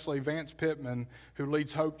was actually Vance Pittman, who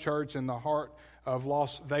leads Hope Church in the heart of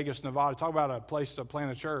Las Vegas, Nevada. Talk about a place to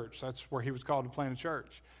plant a church. That's where he was called to plant a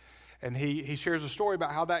church. And he shares a story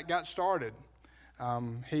about how that got started.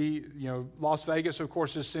 Las Vegas, of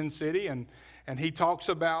course, is Sin City, and he talks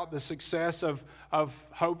about the success of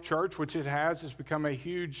Hope Church, which it has. It's become a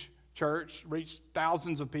huge church, reached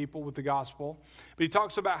thousands of people with the gospel. But he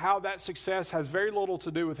talks about how that success has very little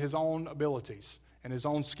to do with his own abilities and his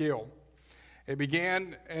own skill. It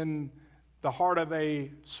began in the heart of a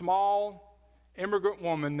small immigrant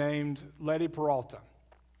woman named Letty Peralta.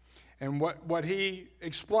 And what he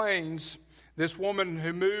explains, this woman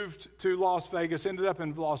who moved to Las Vegas, ended up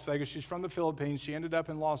in Las Vegas. She's from the Philippines. She ended up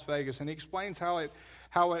in Las Vegas. And he explains how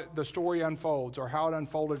the story unfolds, or how it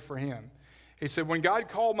unfolded for him. He said, when God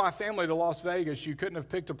called my family to Las Vegas, you couldn't have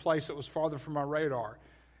picked a place that was farther from my radar.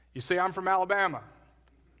 You see, I'm from Alabama.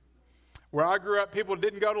 Where I grew up, people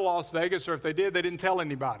didn't go to Las Vegas, or if they did, they didn't tell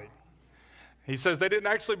anybody. He says they didn't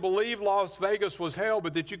actually believe Las Vegas was hell,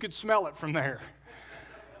 but that you could smell it from there.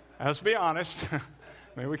 Let's be honest.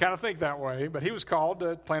 We kind of think that way, but he was called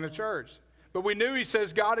to plant a church. But we knew, he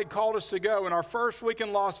says, God had called us to go. In our first week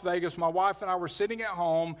in Las Vegas, my wife and I were sitting at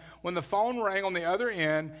home when the phone rang on the other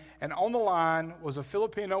end, and on the line was a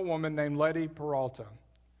Filipino woman named Letty Peralta.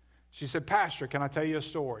 She said, Pastor, can I tell you a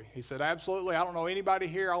story? He said, absolutely. I don't know anybody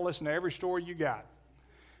here. I'll listen to every story you got.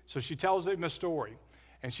 So she tells him a story,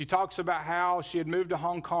 and she talks about how she had moved to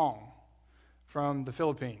Hong Kong from the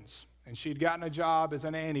Philippines, and she had gotten a job as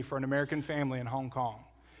a nanny for an American family in Hong Kong.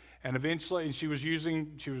 And eventually she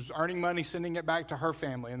was earning money, sending it back to her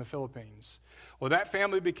family in the Philippines. Well, that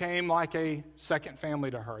family became like a second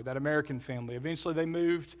family to her, that American family. Eventually they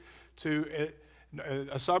moved to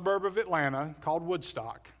a suburb of Atlanta called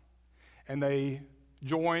Woodstock. And they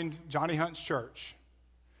joined Johnny Hunt's church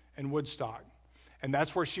in Woodstock. And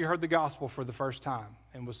that's where she heard the gospel for the first time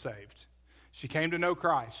and was saved. She came to know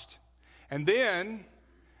Christ. And then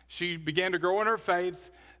she began to grow in her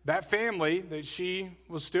faith. That family that she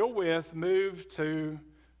was still with moved to,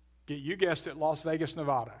 you guessed it, Las Vegas,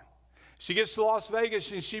 Nevada. She gets to Las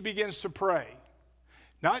Vegas and she begins to pray.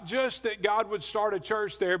 Not just that God would start a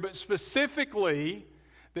church there, but specifically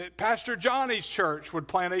that Pastor Johnny's church would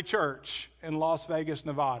plant a church in Las Vegas,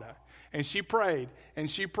 Nevada. And she prayed, and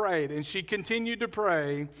she prayed, and she continued to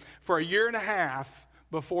pray for a year and a half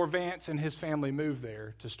before Vance and his family moved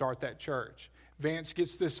there to start that church. Vance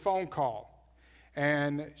gets this phone call.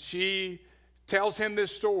 And she tells him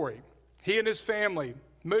this story. He and his family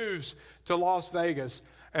moves to Las Vegas.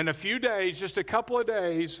 And just a couple of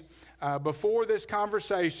days before this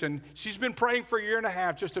conversation, she's been praying for a year and a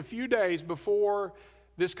half, just a few days before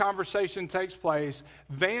this conversation takes place,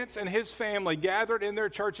 Vance and his family gathered in their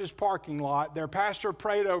church's parking lot. Their pastor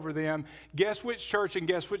prayed over them. Guess which church and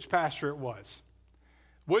guess which pastor it was?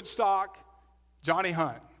 Woodstock, Johnny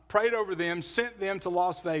Hunt. Prayed over them, sent them to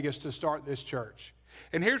Las Vegas to start this church.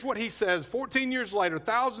 And here's what he says. 14 years later,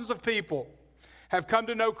 thousands of people have come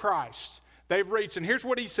to know Christ. They've reached, and here's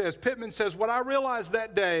what he says. Pittman says, what I realized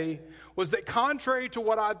that day was that contrary to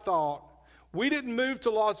what I'd thought, we didn't move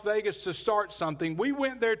to Las Vegas to start something. We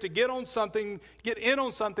went there to get in on something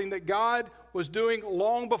that God was doing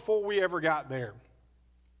long before we ever got there.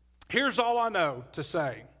 Here's all I know to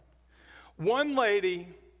say. One lady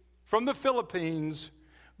from the Philippines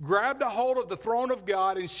grabbed a hold of the throne of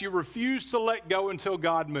God, and she refused to let go until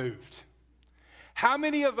God moved. How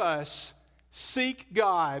many of us seek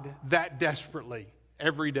God that desperately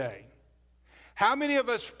every day? How many of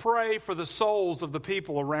us pray for the souls of the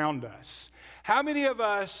people around us? How many of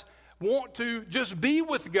us want to just be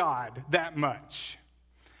with God that much?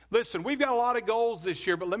 Listen, we've got a lot of goals this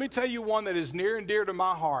year, but let me tell you one that is near and dear to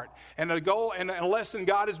my heart, and a goal and a lesson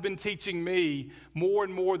God has been teaching me more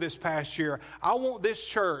and more this past year. I want this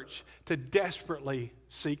church to desperately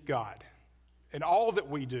seek God in all that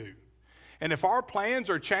we do. And if our plans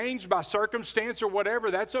are changed by circumstance or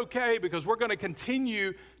whatever, that's okay, because we're going to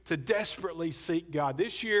continue to desperately seek God.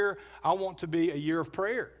 This year, I want to be a year of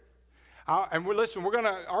prayer.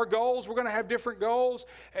 Our goals, we're going to have different goals.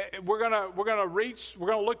 We're going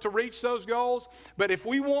to look to reach those goals. But if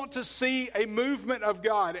we want to see a movement of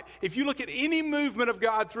God, if you look at any movement of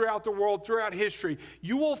God throughout the world, throughout history,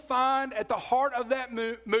 you will find at the heart of that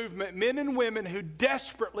movement men and women who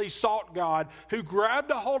desperately sought God, who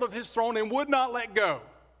grabbed a hold of his throne and would not let go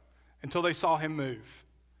until they saw him move.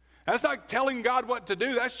 That's not telling God what to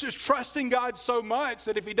do. That's just trusting God so much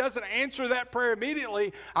that if he doesn't answer that prayer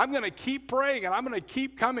immediately, I'm going to keep praying and I'm going to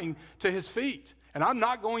keep coming to his feet. And I'm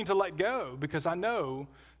not going to let go because I know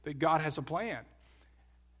that God has a plan.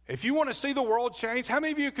 If you want to see the world change, how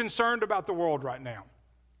many of you are concerned about the world right now?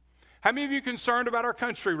 How many of you are concerned about our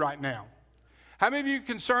country right now? How many of you are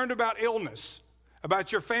concerned about illness?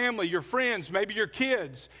 About your family, your friends, maybe your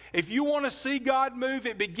kids. If you want to see God move,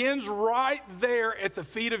 it begins right there at the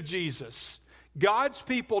feet of Jesus. God's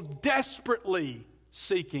people desperately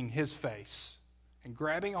seeking his face and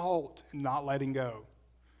grabbing a hold and not letting go.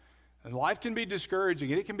 And life can be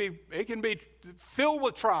discouraging. It can be filled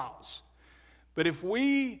with trials. But if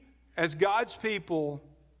we, as God's people,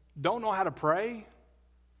 don't know how to pray,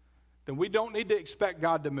 then we don't need to expect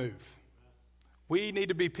God to move. We need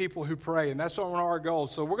to be people who pray, and that's one of our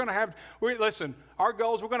goals. So our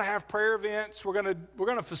goals, we're going to have prayer events. We're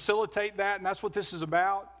going to facilitate that, and that's what this is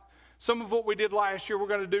about. Some of what we did last year, we're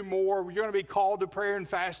going to do more. You're going to be called to prayer and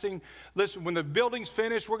fasting. Listen, when the building's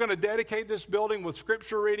finished, we're going to dedicate this building with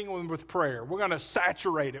scripture reading and with prayer. We're going to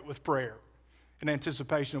saturate it with prayer in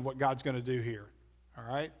anticipation of what God's going to do here. All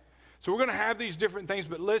right? So we're going to have these different things,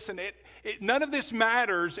 but listen, none of this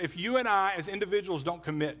matters if you and I as individuals don't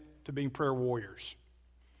commit to being prayer warriors,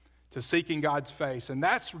 to seeking God's face. And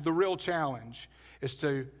that's the real challenge, is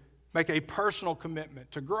to make a personal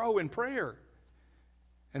commitment, to grow in prayer.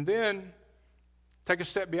 And then take a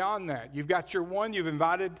step beyond that. You've got your one, you've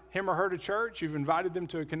invited him or her to church, you've invited them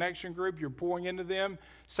to a connection group, you're pouring into them.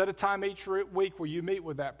 Set a time each week where you meet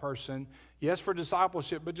with that person, yes, for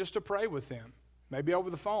discipleship, but just to pray with them, maybe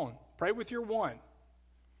over the phone. Pray with your one.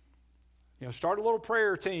 Start a little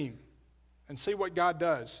prayer team. And see what God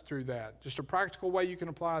does through that. Just a practical way you can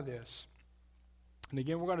apply this. And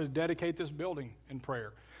again, we're going to dedicate this building in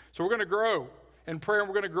prayer. So we're going to grow in prayer and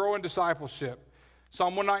we're going to grow in discipleship.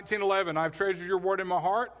 Psalm 119:11, I've treasured your word in my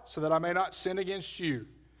heart so that I may not sin against you.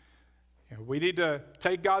 We need to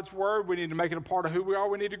take God's word. We need to make it a part of who we are.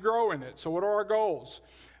 We need to grow in it. So what are our goals?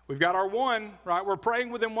 We've got our one, right? We're praying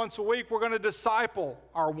with him once a week. We're going to disciple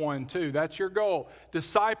our one too. That's your goal.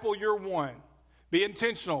 Disciple your one. Be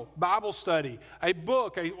intentional. Bible study, a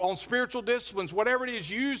book on spiritual disciplines, whatever it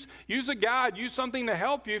is, use a guide, use something to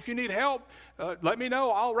help you. If you need help, let me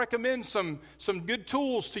know. I'll recommend some good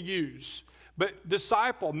tools to use. But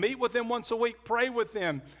disciple, meet with them once a week, pray with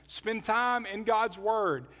them, spend time in God's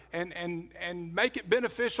word, and make it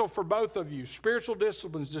beneficial for both of you. Spiritual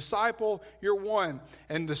disciplines, disciple your one.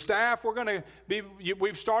 And the staff,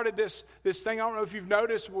 we've started this thing. I don't know if you've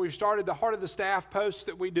noticed, but we've started the Heart of the Staff posts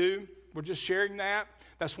that we do. We're just sharing that.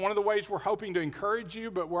 That's one of the ways we're hoping to encourage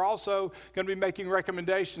you, but we're also going to be making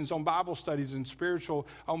recommendations on Bible studies and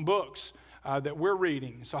on books that we're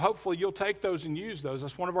reading. So hopefully you'll take those and use those.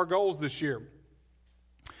 That's one of our goals this year.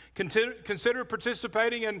 Consider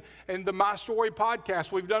participating in the My Story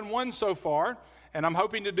podcast. We've done one so far, and I'm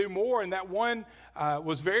hoping to do more, and that one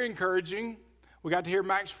was very encouraging. We got to hear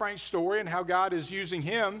Max Frank's story and how God is using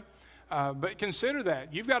him, but consider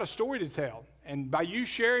that. You've got a story to tell. And by you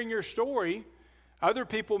sharing your story, other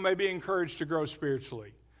people may be encouraged to grow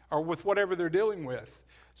spiritually or with whatever they're dealing with.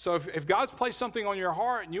 So if God's placed something on your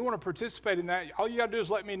heart and you want to participate in that, all you got to do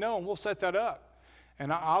is let me know and we'll set that up.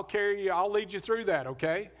 And I'll carry you, I'll lead you through that,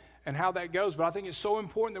 okay? And how that goes. But I think it's so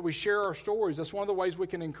important that we share our stories. That's one of the ways we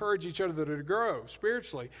can encourage each other to grow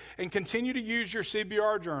spiritually. And continue to use your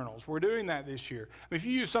CBR journals. We're doing that this year. If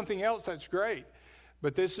you use something else, that's great.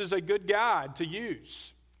 But this is a good guide to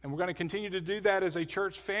use. And we're going to continue to do that as a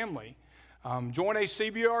church family. Join a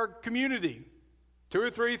CBR community. 2 or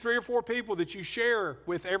 3 or 4 people that you share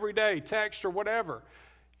with every day, text or whatever.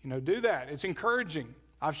 Do that. It's encouraging.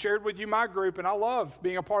 I've shared with you my group, and I love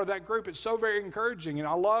being a part of that group. It's so very encouraging, and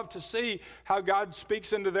I love to see how God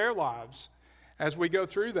speaks into their lives as we go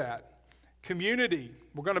through that. Community.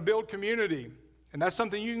 We're going to build community, and that's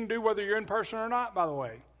something you can do whether you're in person or not, by the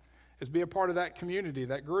way, is be a part of that community,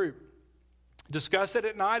 that group. Discuss it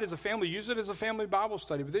at night as a family. Use it as a family Bible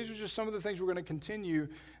study. But these are just some of the things we're going to continue,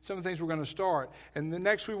 some of the things we're going to start. And then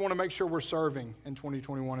next we want to make sure we're serving in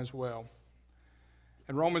 2021 as well.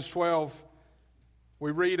 In Romans 12,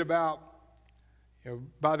 we read about,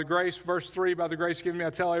 by the grace, verse 3, by the grace given me,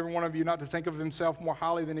 I tell every one of you not to think of himself more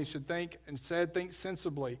highly than he should think. Instead, think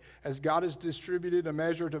sensibly, as God has distributed a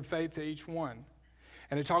measure of faith to each one.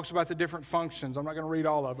 And it talks about the different functions. I'm not going to read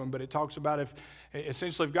all of them, but it talks about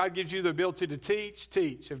essentially if God gives you the ability to teach,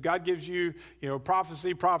 teach. If God gives you,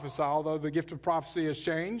 prophecy, prophesy, although the gift of prophecy has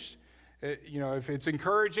changed. If it's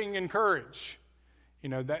encouraging, encourage.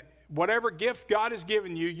 That whatever gift God has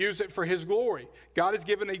given you, use it for his glory. God has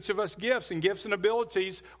given each of us gifts, and gifts and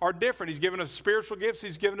abilities are different. He's given us spiritual gifts.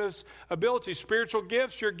 He's given us abilities. Spiritual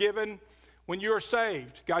gifts you're given when you are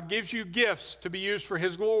saved. God gives you gifts to be used for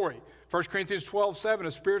his glory. 1 Corinthians 12:7,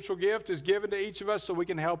 a spiritual gift is given to each of us so we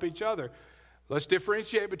can help each other. Let's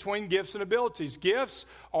differentiate between gifts and abilities. Gifts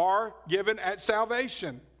are given at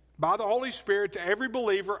salvation by the Holy Spirit to every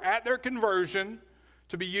believer at their conversion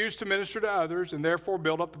to be used to minister to others and therefore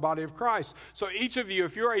build up the body of Christ. So each of you,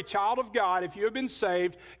 if you're a child of God, if you have been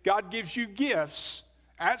saved, God gives you gifts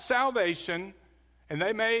at salvation, and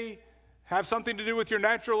they may have something to do with your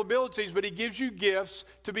natural abilities, but he gives you gifts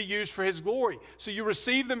to be used for his glory. So you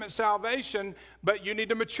receive them at salvation, but you need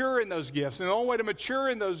to mature in those gifts. And the only way to mature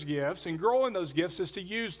in those gifts and grow in those gifts is to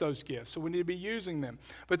use those gifts. So we need to be using them.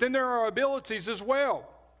 But then there are abilities as well.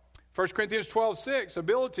 1 Corinthians 12:6,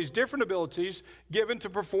 abilities, different abilities given to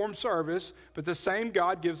perform service, but the same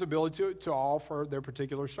God gives ability to all for their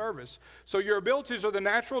particular service. So your abilities are the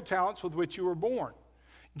natural talents with which you were born.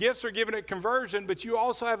 Gifts are given at conversion, but you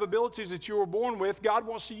also have abilities that you were born with. God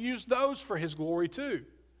wants to use those for his glory too.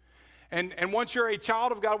 And once you're a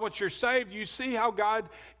child of God, once you're saved, you see how God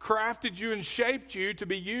crafted you and shaped you to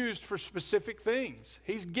be used for specific things.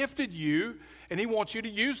 He's gifted you, and he wants you to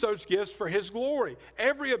use those gifts for his glory.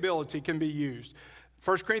 Every ability can be used.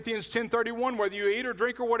 1 Corinthians 10:31, whether you eat or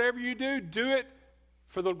drink or whatever you do it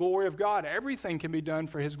for the glory of God. Everything can be done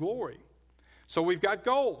for his glory. So we've got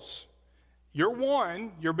goals. You're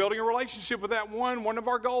building a relationship with that one. One of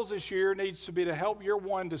our goals this year needs to be to help your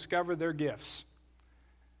one discover their gifts.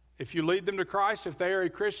 If you lead them to Christ, if they are a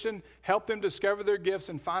Christian, help them discover their gifts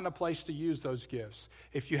and find a place to use those gifts.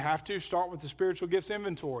 If you have to, start with the spiritual gifts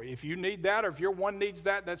inventory. If you need that, or if your one needs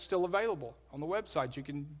that, that's still available on the website.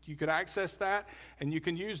 You can access that and you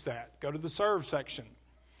can use that. Go to the serve section.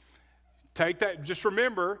 Take that. Just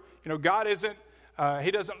remember, God isn't.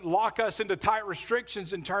 He doesn't lock us into tight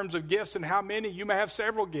restrictions in terms of gifts and how many. You may have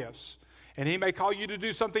several gifts, and he may call you to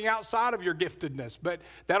do something outside of your giftedness, but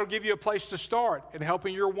that'll give you a place to start in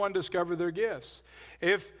helping your one discover their gifts.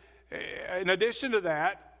 If, in addition to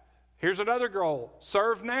that, here's another goal: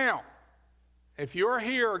 serve now. If you're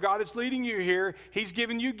here or God is leading you here, he's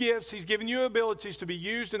given you gifts, he's given you abilities to be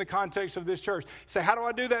used in the context of this church. You say, how do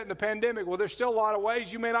I do that in the pandemic? Well, there's still a lot of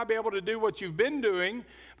ways. You may not be able to do what you've been doing,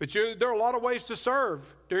 but there are a lot of ways to serve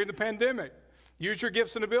during the pandemic. Use your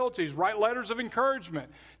gifts and abilities. Write letters of encouragement.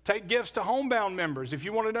 Take gifts to homebound members. If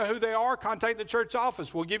you want to know who they are, contact the church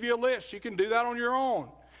office. We'll give you a list. You can do that on your own.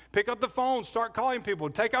 Pick up the phone, start calling people.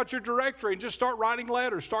 Take out your directory and just start writing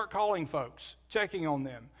letters. Start calling folks, checking on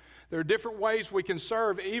them. There are different ways we can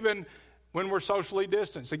serve even when we're socially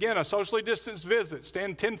distanced. Again, a socially distanced visit.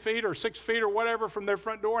 Stand 10 feet or 6 feet or whatever from their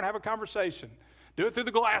front door and have a conversation. Do it through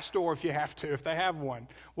the glass door if you have to, if they have one.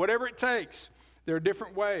 Whatever it takes. There are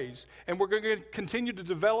different ways. And we're going to continue to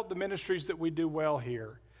develop the ministries that we do well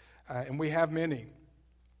here. And we have many.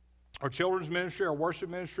 Our children's ministry, our worship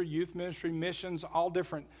ministry, youth ministry, missions, all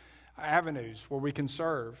different avenues where we can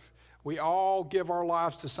serve. We all give our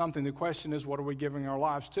lives to something. The question is, what are we giving our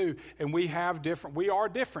lives to? And we are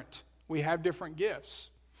different. We have different gifts.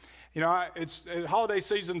 Holiday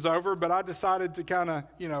season's over, but I decided to kind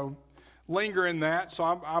of, linger in that. So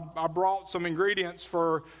I brought some ingredients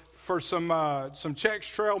for some Chex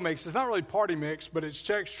Trail Mix. It's not really party mix, but it's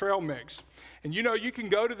Chex Trail Mix. And you can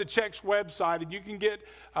go to the Chex website and you can get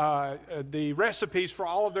the recipes for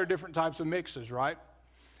all of their different types of mixes, right?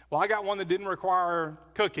 Well, I got one that didn't require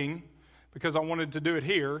cooking because I wanted to do it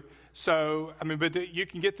here. So, you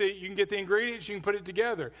can get the ingredients, you can put it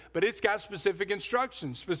together. But it's got specific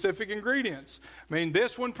instructions, specific ingredients.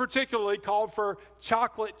 This one particularly called for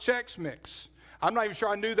chocolate Chex Mix. I'm not even sure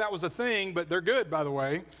I knew that was a thing, but they're good, by the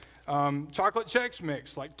way. chocolate Chex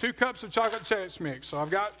Mix, like 2 cups of chocolate Chex Mix. So I've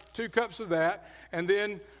got 2 cups of that. And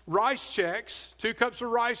then rice Chex, 2 cups of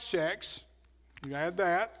rice Chex. You add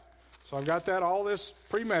that. So I've got that, all this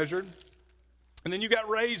pre-measured. And then you got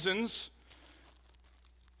raisins.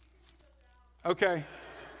 Okay.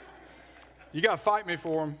 You got to fight me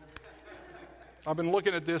for them. I've been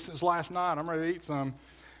looking at this since last night. I'm ready to eat some.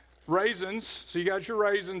 Raisins. So you got your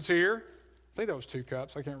raisins here. I think that was 2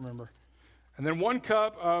 cups. I can't remember. And then 1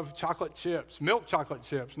 cup of chocolate chips, milk chocolate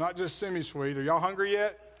chips, not just semi-sweet. Are y'all hungry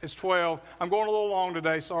yet? It's 12. I'm going a little long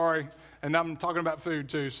today, sorry. And I'm talking about food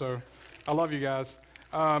too, so I love you guys.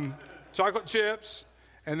 Chocolate chips.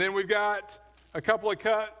 And then we've got a couple of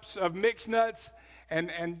cups of mixed nuts.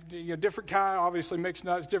 And you know, different kind, obviously mixed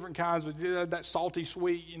nuts, different kinds, but that salty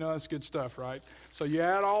sweet, you know, that's good stuff, right? So you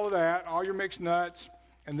add all of that, all your mixed nuts,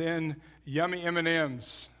 and then yummy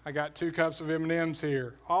M&Ms. I got 2 cups of M&Ms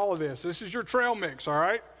here. All of this. This is your trail mix, all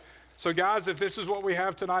right? So guys, if this is what we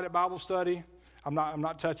have tonight at Bible study, I'm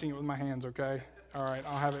not touching it with my hands, okay? All right,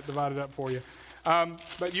 I'll have it divided up for you.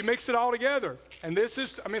 But you mix it all together. And this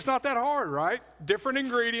is, it's not that hard, right? Different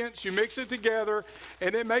ingredients, you mix it together,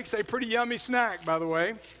 and it makes a pretty yummy snack, by the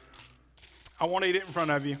way. I want to eat it in front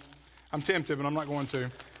of you. I'm tempted, but I'm not going to.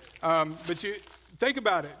 But you think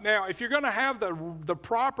about it. Now, if you're going to have the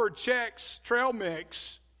proper Chex trail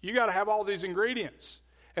mix, you got to have all these ingredients.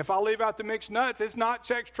 If I leave out the mixed nuts, it's not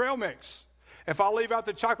Chex trail mix. If I leave out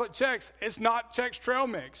the chocolate Chex, it's not Chex trail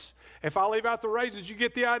mix. If I leave out the raisins, you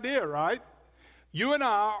get the idea, right? You and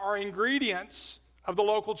I are ingredients of the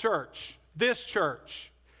local church, this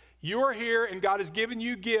church. You are here and God has given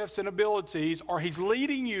you gifts and abilities, or He's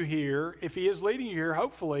leading you here, if He is leading you here,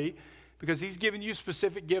 hopefully, because He's given you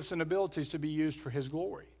specific gifts and abilities to be used for His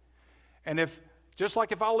glory. And just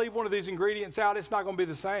like if I leave one of these ingredients out, it's not going to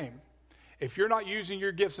be the same. If you're not using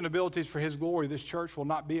your gifts and abilities for His glory, this church will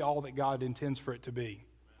not be all that God intends for it to be.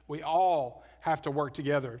 We all have to work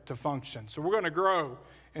together to function. So we're going to grow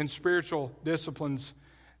in spiritual disciplines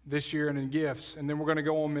this year and in gifts, and then we're going to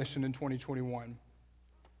go on mission in 2021.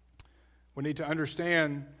 We need to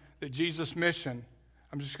understand that Jesus' mission,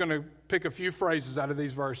 I'm just going to pick a few phrases out of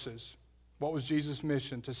these verses. What was Jesus'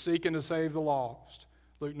 mission? To seek and to save the lost.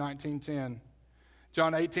 Luke 19:10.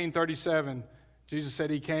 John 18:37. Jesus said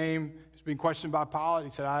He came, He's being questioned by Pilate.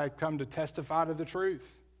 He said, I have come to testify to the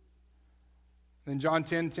truth. Then John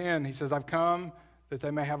 10:10, He says, I've come that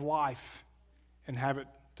they may have life and have it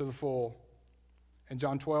to the full. In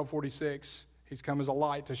John 12:46, He's come as a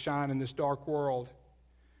light to shine in this dark world.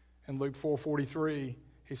 In Luke 4:43,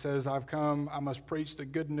 He says, I've come, I must preach the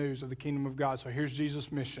good news of the kingdom of God. So here's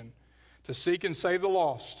Jesus' mission: to seek and save the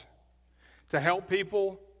lost, to help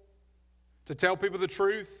people, to tell people the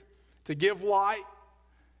truth, to give light,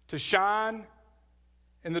 to shine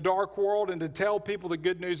in the dark world, and to tell people the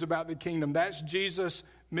good news about the kingdom. That's Jesus'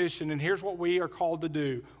 mission, and here's what we are called to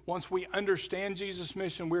do. Once we understand Jesus'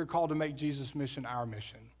 mission, we are called to make Jesus' mission our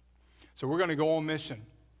mission. So we're going to go on mission,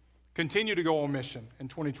 continue to go on mission in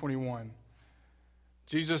 2021.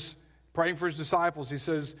 Jesus, praying for His disciples, He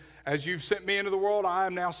says, as you've sent me into the world, I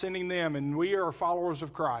am now sending them, and we are followers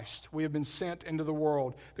of Christ. We have been sent into the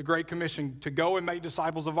world. The Great Commission to go and make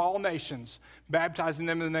disciples of all nations, baptizing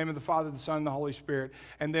them in the name of the Father, the Son, and the Holy Spirit.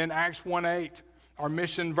 And then Acts 1:8, our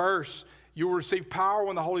mission verse, you will receive power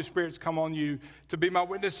when the Holy Spirit's come on you to be my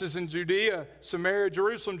witnesses in Judea, Samaria,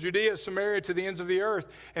 Jerusalem, Judea, Samaria, to the ends of the earth.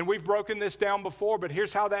 And we've broken this down before, but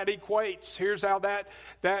here's how that equates. Here's how that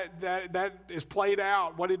is played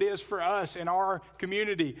out, what it is for us in our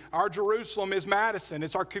community. Our Jerusalem is Madison.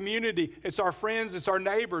 It's our community. It's our friends. It's our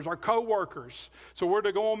neighbors, our co-workers. So we're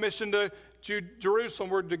to go on mission to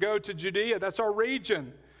Jerusalem. We're to go to Judea. That's our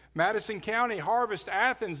region. Madison County, Harvest,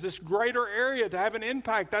 Athens, this greater area to have an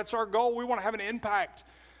impact. That's our goal. We want to have an impact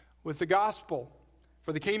with the gospel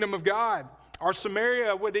for the kingdom of God. Our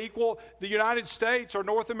Samaria would equal the United States or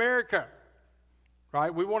North America,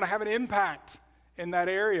 right? We want to have an impact in that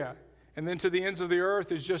area. And then to the ends of the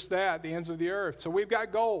earth is just that, the ends of the earth. So we've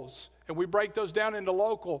got goals, and we break those down into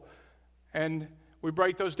local, and we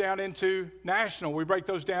break those down into national. We break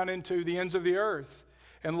those down into the ends of the earth.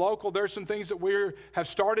 And local, there's some things that we have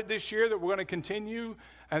started this year that we're going to continue,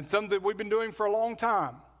 and some that we've been doing for a long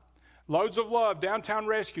time. Loads of Love, Downtown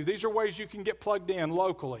Rescue. These are ways you can get plugged in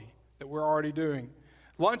locally that we're already doing.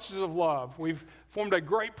 Lunches of Love. We've formed a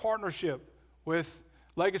great partnership with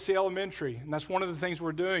Legacy Elementary, and that's one of the things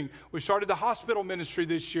we're doing. We started the hospital ministry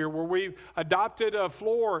this year where we've adopted a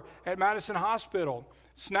floor at Madison Hospital.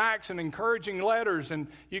 Snacks and encouraging letters, and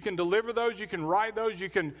you can deliver those, you can write those, you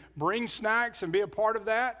can bring snacks and be a part of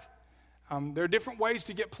that. There are different ways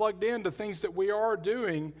to get plugged into things that we are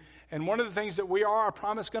doing, And one of the things that we are, I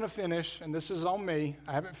promise, going to finish, and this is on me,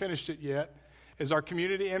 I haven't finished it yet, is our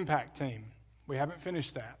community impact team. We haven't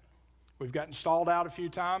finished that. We've gotten stalled out a few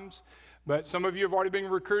times, but some of you have already been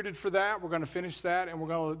recruited for that. We're going to finish that,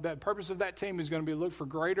 and the purpose of that team is going to be look for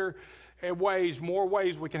greater ways, more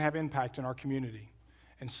ways we can have impact in our community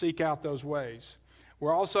and seek out those ways.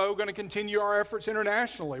 We're also going to continue our efforts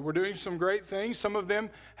internationally. We're doing some great things. Some of them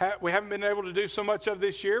we haven't been able to do so much of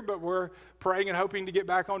this year, but we're praying and hoping to get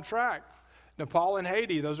back on track. Nepal and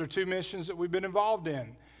Haiti, those are two missions that we've been involved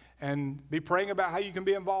in. And be praying about how you can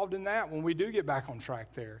be involved in that when we do get back on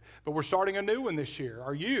track there. But we're starting a new one this year.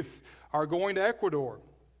 Our youth are going to Ecuador.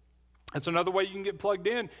 That's another way you can get plugged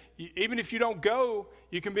in. Even if you don't go,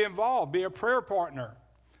 you can be involved, be a prayer partner.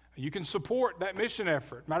 You can support that mission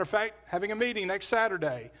effort. Matter of fact, having a meeting next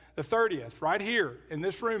Saturday, the 30th, right here in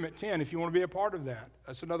this room at 10, if you want to be a part of that.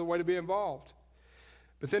 That's another way to be involved.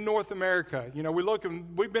 But then North America,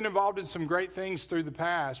 we've been involved in some great things through the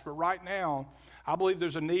past, but right now, I believe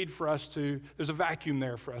there's a need for us there's a vacuum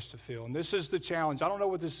there for us to fill. And this is the challenge. I don't know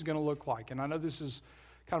what this is going to look like, and I know this is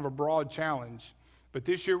kind of a broad challenge, but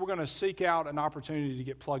this year we're going to seek out an opportunity to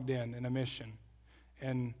get plugged in a mission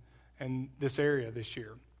in this area this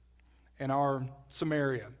year. In our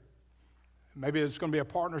Samaria. Maybe it's going to be a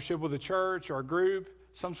partnership with a church or a group,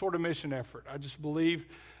 some sort of mission effort. I just believe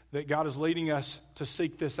that God is leading us to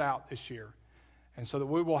seek this out this year. And so that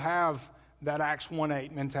we will have that Acts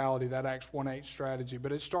 1:8 mentality, that Acts 1:8 strategy.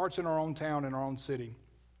 But it starts in our own town, in our own city.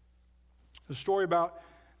 The story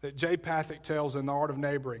that Jay Pathak tells in The Art of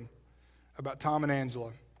Neighboring about Tom and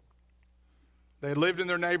Angela. They had lived in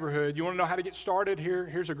their neighborhood. You want to know how to get started?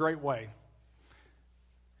 Here's a great way.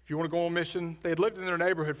 If you want to go on mission, they had lived in their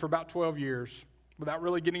neighborhood for about 12 years without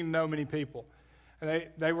really getting to know many people. And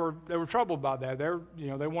they were troubled by that.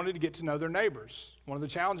 They wanted to get to know their neighbors. One of the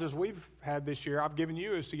challenges we've had this year, I've given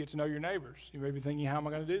you, is to get to know your neighbors. You may be thinking, how am I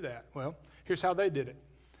going to do that? Well, here's how they did it.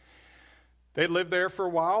 They lived there for a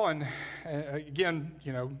while, and again,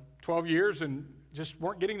 12 years, and just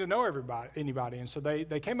weren't getting to know anybody. And so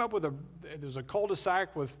they came up with there's a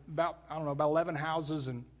cul-de-sac with about 11 houses,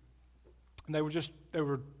 and they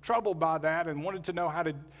were troubled by that and wanted to know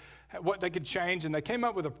what they could change, and they came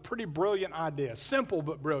up with a pretty brilliant idea, simple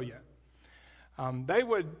but brilliant. They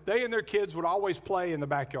and their kids would always play in the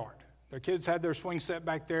backyard. Their kids had their swing set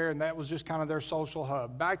back there, and that was just kind of their social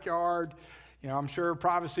hub. Backyard, I'm sure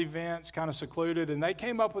privacy vents, kind of secluded, and they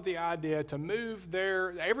came up with the idea to move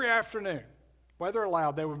there every afternoon. Weather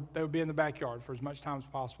allowed, they would be in the backyard for as much time as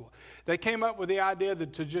possible. They came up with the idea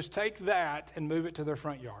to just take that and move it to their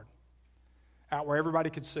front yard, out where everybody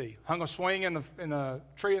could see. Hung a swing in the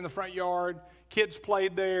tree in the front yard. Kids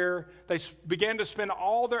played there. They began to spend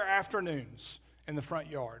all their afternoons in the front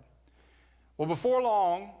yard. Well, before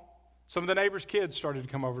long, some of the neighbors' kids started to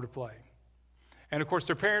come over to play. And, of course,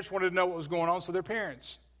 their parents wanted to know what was going on, so their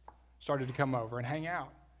parents started to come over and hang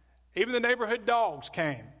out. Even the neighborhood dogs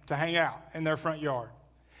came to hang out in their front yard.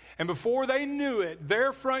 And before they knew it,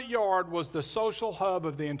 their front yard was the social hub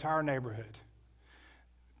of the entire neighborhood.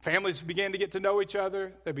 Families began to get to know each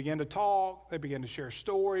other. They began to talk. They began to share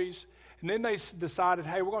stories. And then they decided,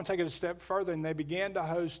 hey, we're going to take it a step further, and they began to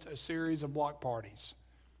host a series of block parties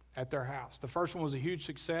at their house. The first one was a huge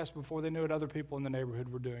success. Before they knew it, other people in the neighborhood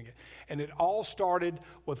were doing it. And it all started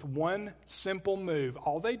with one simple move.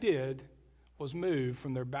 All they did was move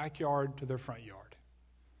from their backyard to their front yard.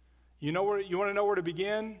 You want to know where to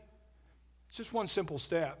begin? It's just one simple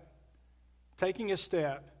step. Taking a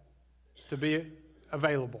step to be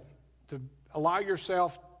available, to allow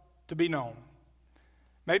yourself to be known.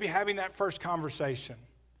 Maybe having that first conversation.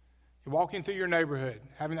 You're walking through your neighborhood,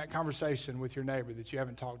 having that conversation with your neighbor that you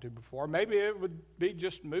haven't talked to before. Maybe it would be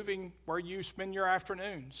just moving where you spend your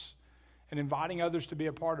afternoons and inviting others to be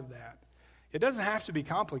a part of that. It doesn't have to be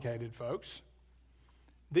complicated, folks.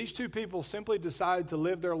 These two people simply decided to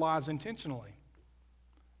live their lives intentionally.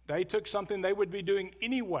 They took something they would be doing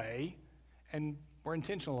anyway and were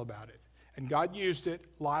intentional about it. And God used it.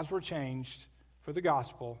 Lives were changed for the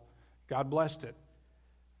gospel. God blessed it.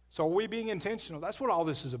 So are we being intentional? That's what all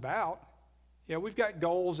this is about. We've got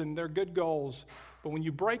goals, and they're good goals. But when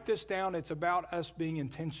you break this down, it's about us being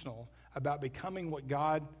intentional, about becoming what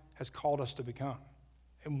God has called us to become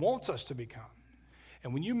and wants us to become.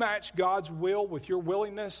 And when you match God's will with your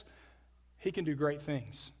willingness, He can do great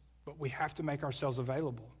things. But we have to make ourselves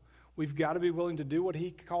available. We've got to be willing to do what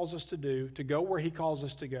He calls us to do, to go where He calls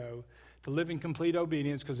us to go, to live in complete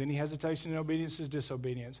obedience, because any hesitation in obedience is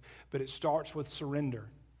disobedience. But it starts with surrender.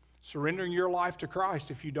 Surrendering your life to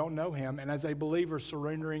Christ if you don't know Him, and as a believer,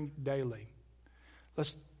 surrendering daily.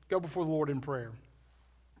 Let's go before the Lord in prayer.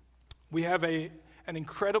 We have a an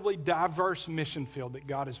incredibly diverse mission field that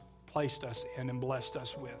God has placed us in and blessed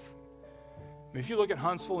us with. I mean, if you look at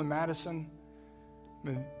Huntsville and Madison, I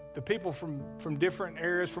mean, the people from different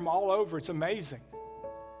areas, from all over, it's amazing.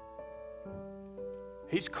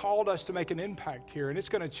 He's called us to make an impact here, and it's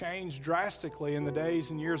going to change drastically in the days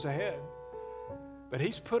and years ahead. But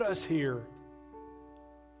He's put us here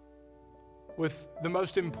with the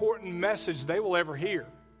most important message they will ever hear.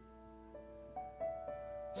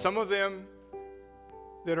 Some of them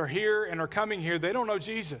that are here and are coming here, they don't know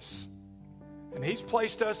Jesus. And He's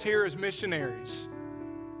placed us here as missionaries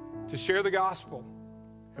to share the gospel.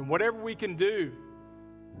 And whatever we can do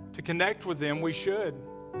to connect with them, we should,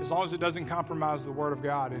 as long as it doesn't compromise the Word of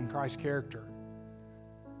God and Christ's character.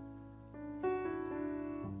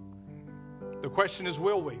 The question is,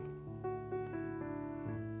 will we?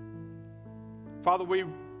 Father, we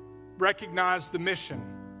recognize the mission.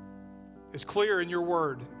 It's clear in your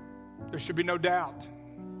Word. There should be no doubt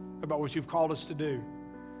about what you've called us to do.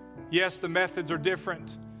 Yes, the methods are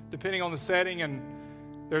different depending on the setting, and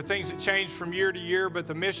there are things that change from year to year, but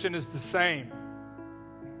the mission is the same.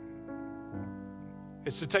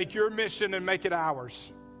 It's to take your mission and make it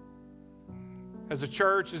ours. As a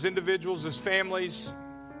church, as individuals, as families,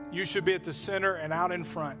 you should be at the center and out in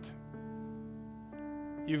front.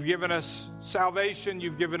 You've given us salvation,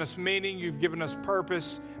 you've given us meaning, you've given us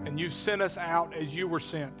purpose, and you've sent us out as you were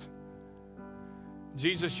sent.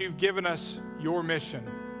 Jesus, you've given us your mission.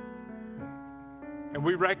 And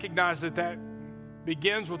we recognize that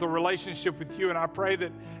begins with a relationship with you. And I pray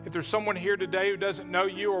that if there's someone here today who doesn't know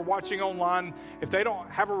you or watching online, if they don't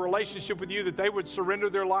have a relationship with you, that they would surrender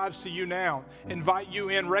their lives to you now. Invite you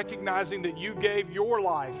in, recognizing that you gave your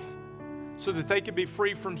life so that they could be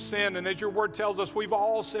free from sin. And as your word tells us, we've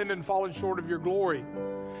all sinned and fallen short of your glory.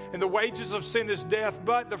 And the wages of sin is death,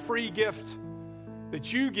 but the free gift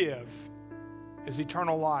that you give is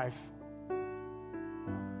eternal life.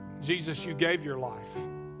 Jesus, you gave your life.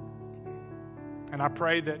 And I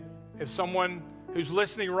pray that if someone who's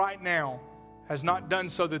listening right now has not done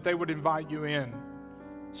so, that they would invite you in,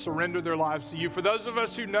 surrender their lives to you. For those of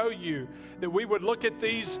us who know you, that we would look at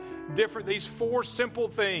these four simple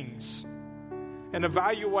things and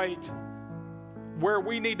evaluate where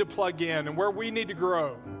we need to plug in and where we need to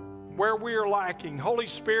grow, where we are lacking. Holy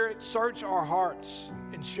Spirit, search our hearts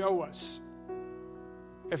and show us.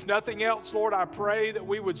 If nothing else, Lord, I pray that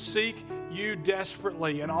we would seek you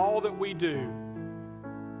desperately in all that we do.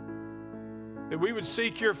 That we would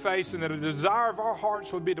seek your face, and that a desire of our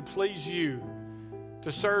hearts would be to please you, to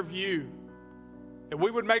serve you. That we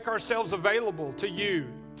would make ourselves available to you,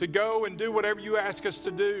 to go and do whatever you ask us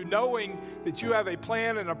to do, knowing that you have a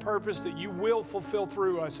plan and a purpose that you will fulfill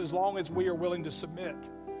through us as long as we are willing to submit.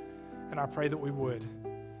 And I pray that we would.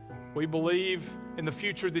 We believe in the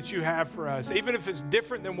future that you have for us. Even if it's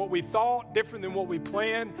different than what we thought, different than what we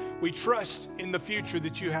planned, we trust in the future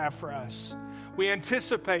that you have for us. We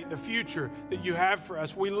anticipate the future that you have for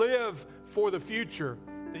us. We live for the future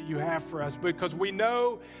that you have for us because we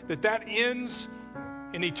know that that ends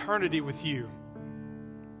in eternity with you.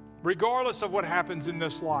 Regardless of what happens in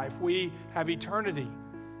this life, we have eternity.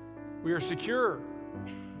 We are secure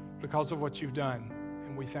because of what you've done,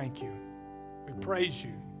 and we thank you. We praise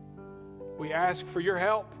you. We ask for your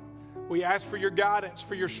help. We ask for your guidance,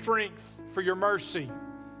 for your strength, for your mercy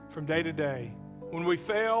from day to day. When we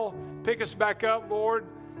fail, pick us back up, Lord.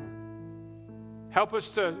 Help us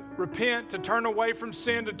to repent, to turn away from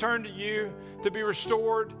sin, to turn to you, to be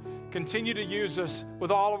restored. Continue to use us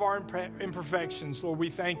with all of our imperfections. Lord, we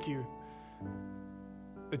thank you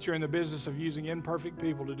that you're in the business of using imperfect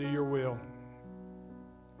people to do your will.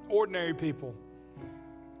 Ordinary people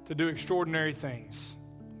to do extraordinary things.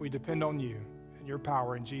 We depend on you and your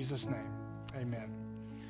power in Jesus' name. Amen.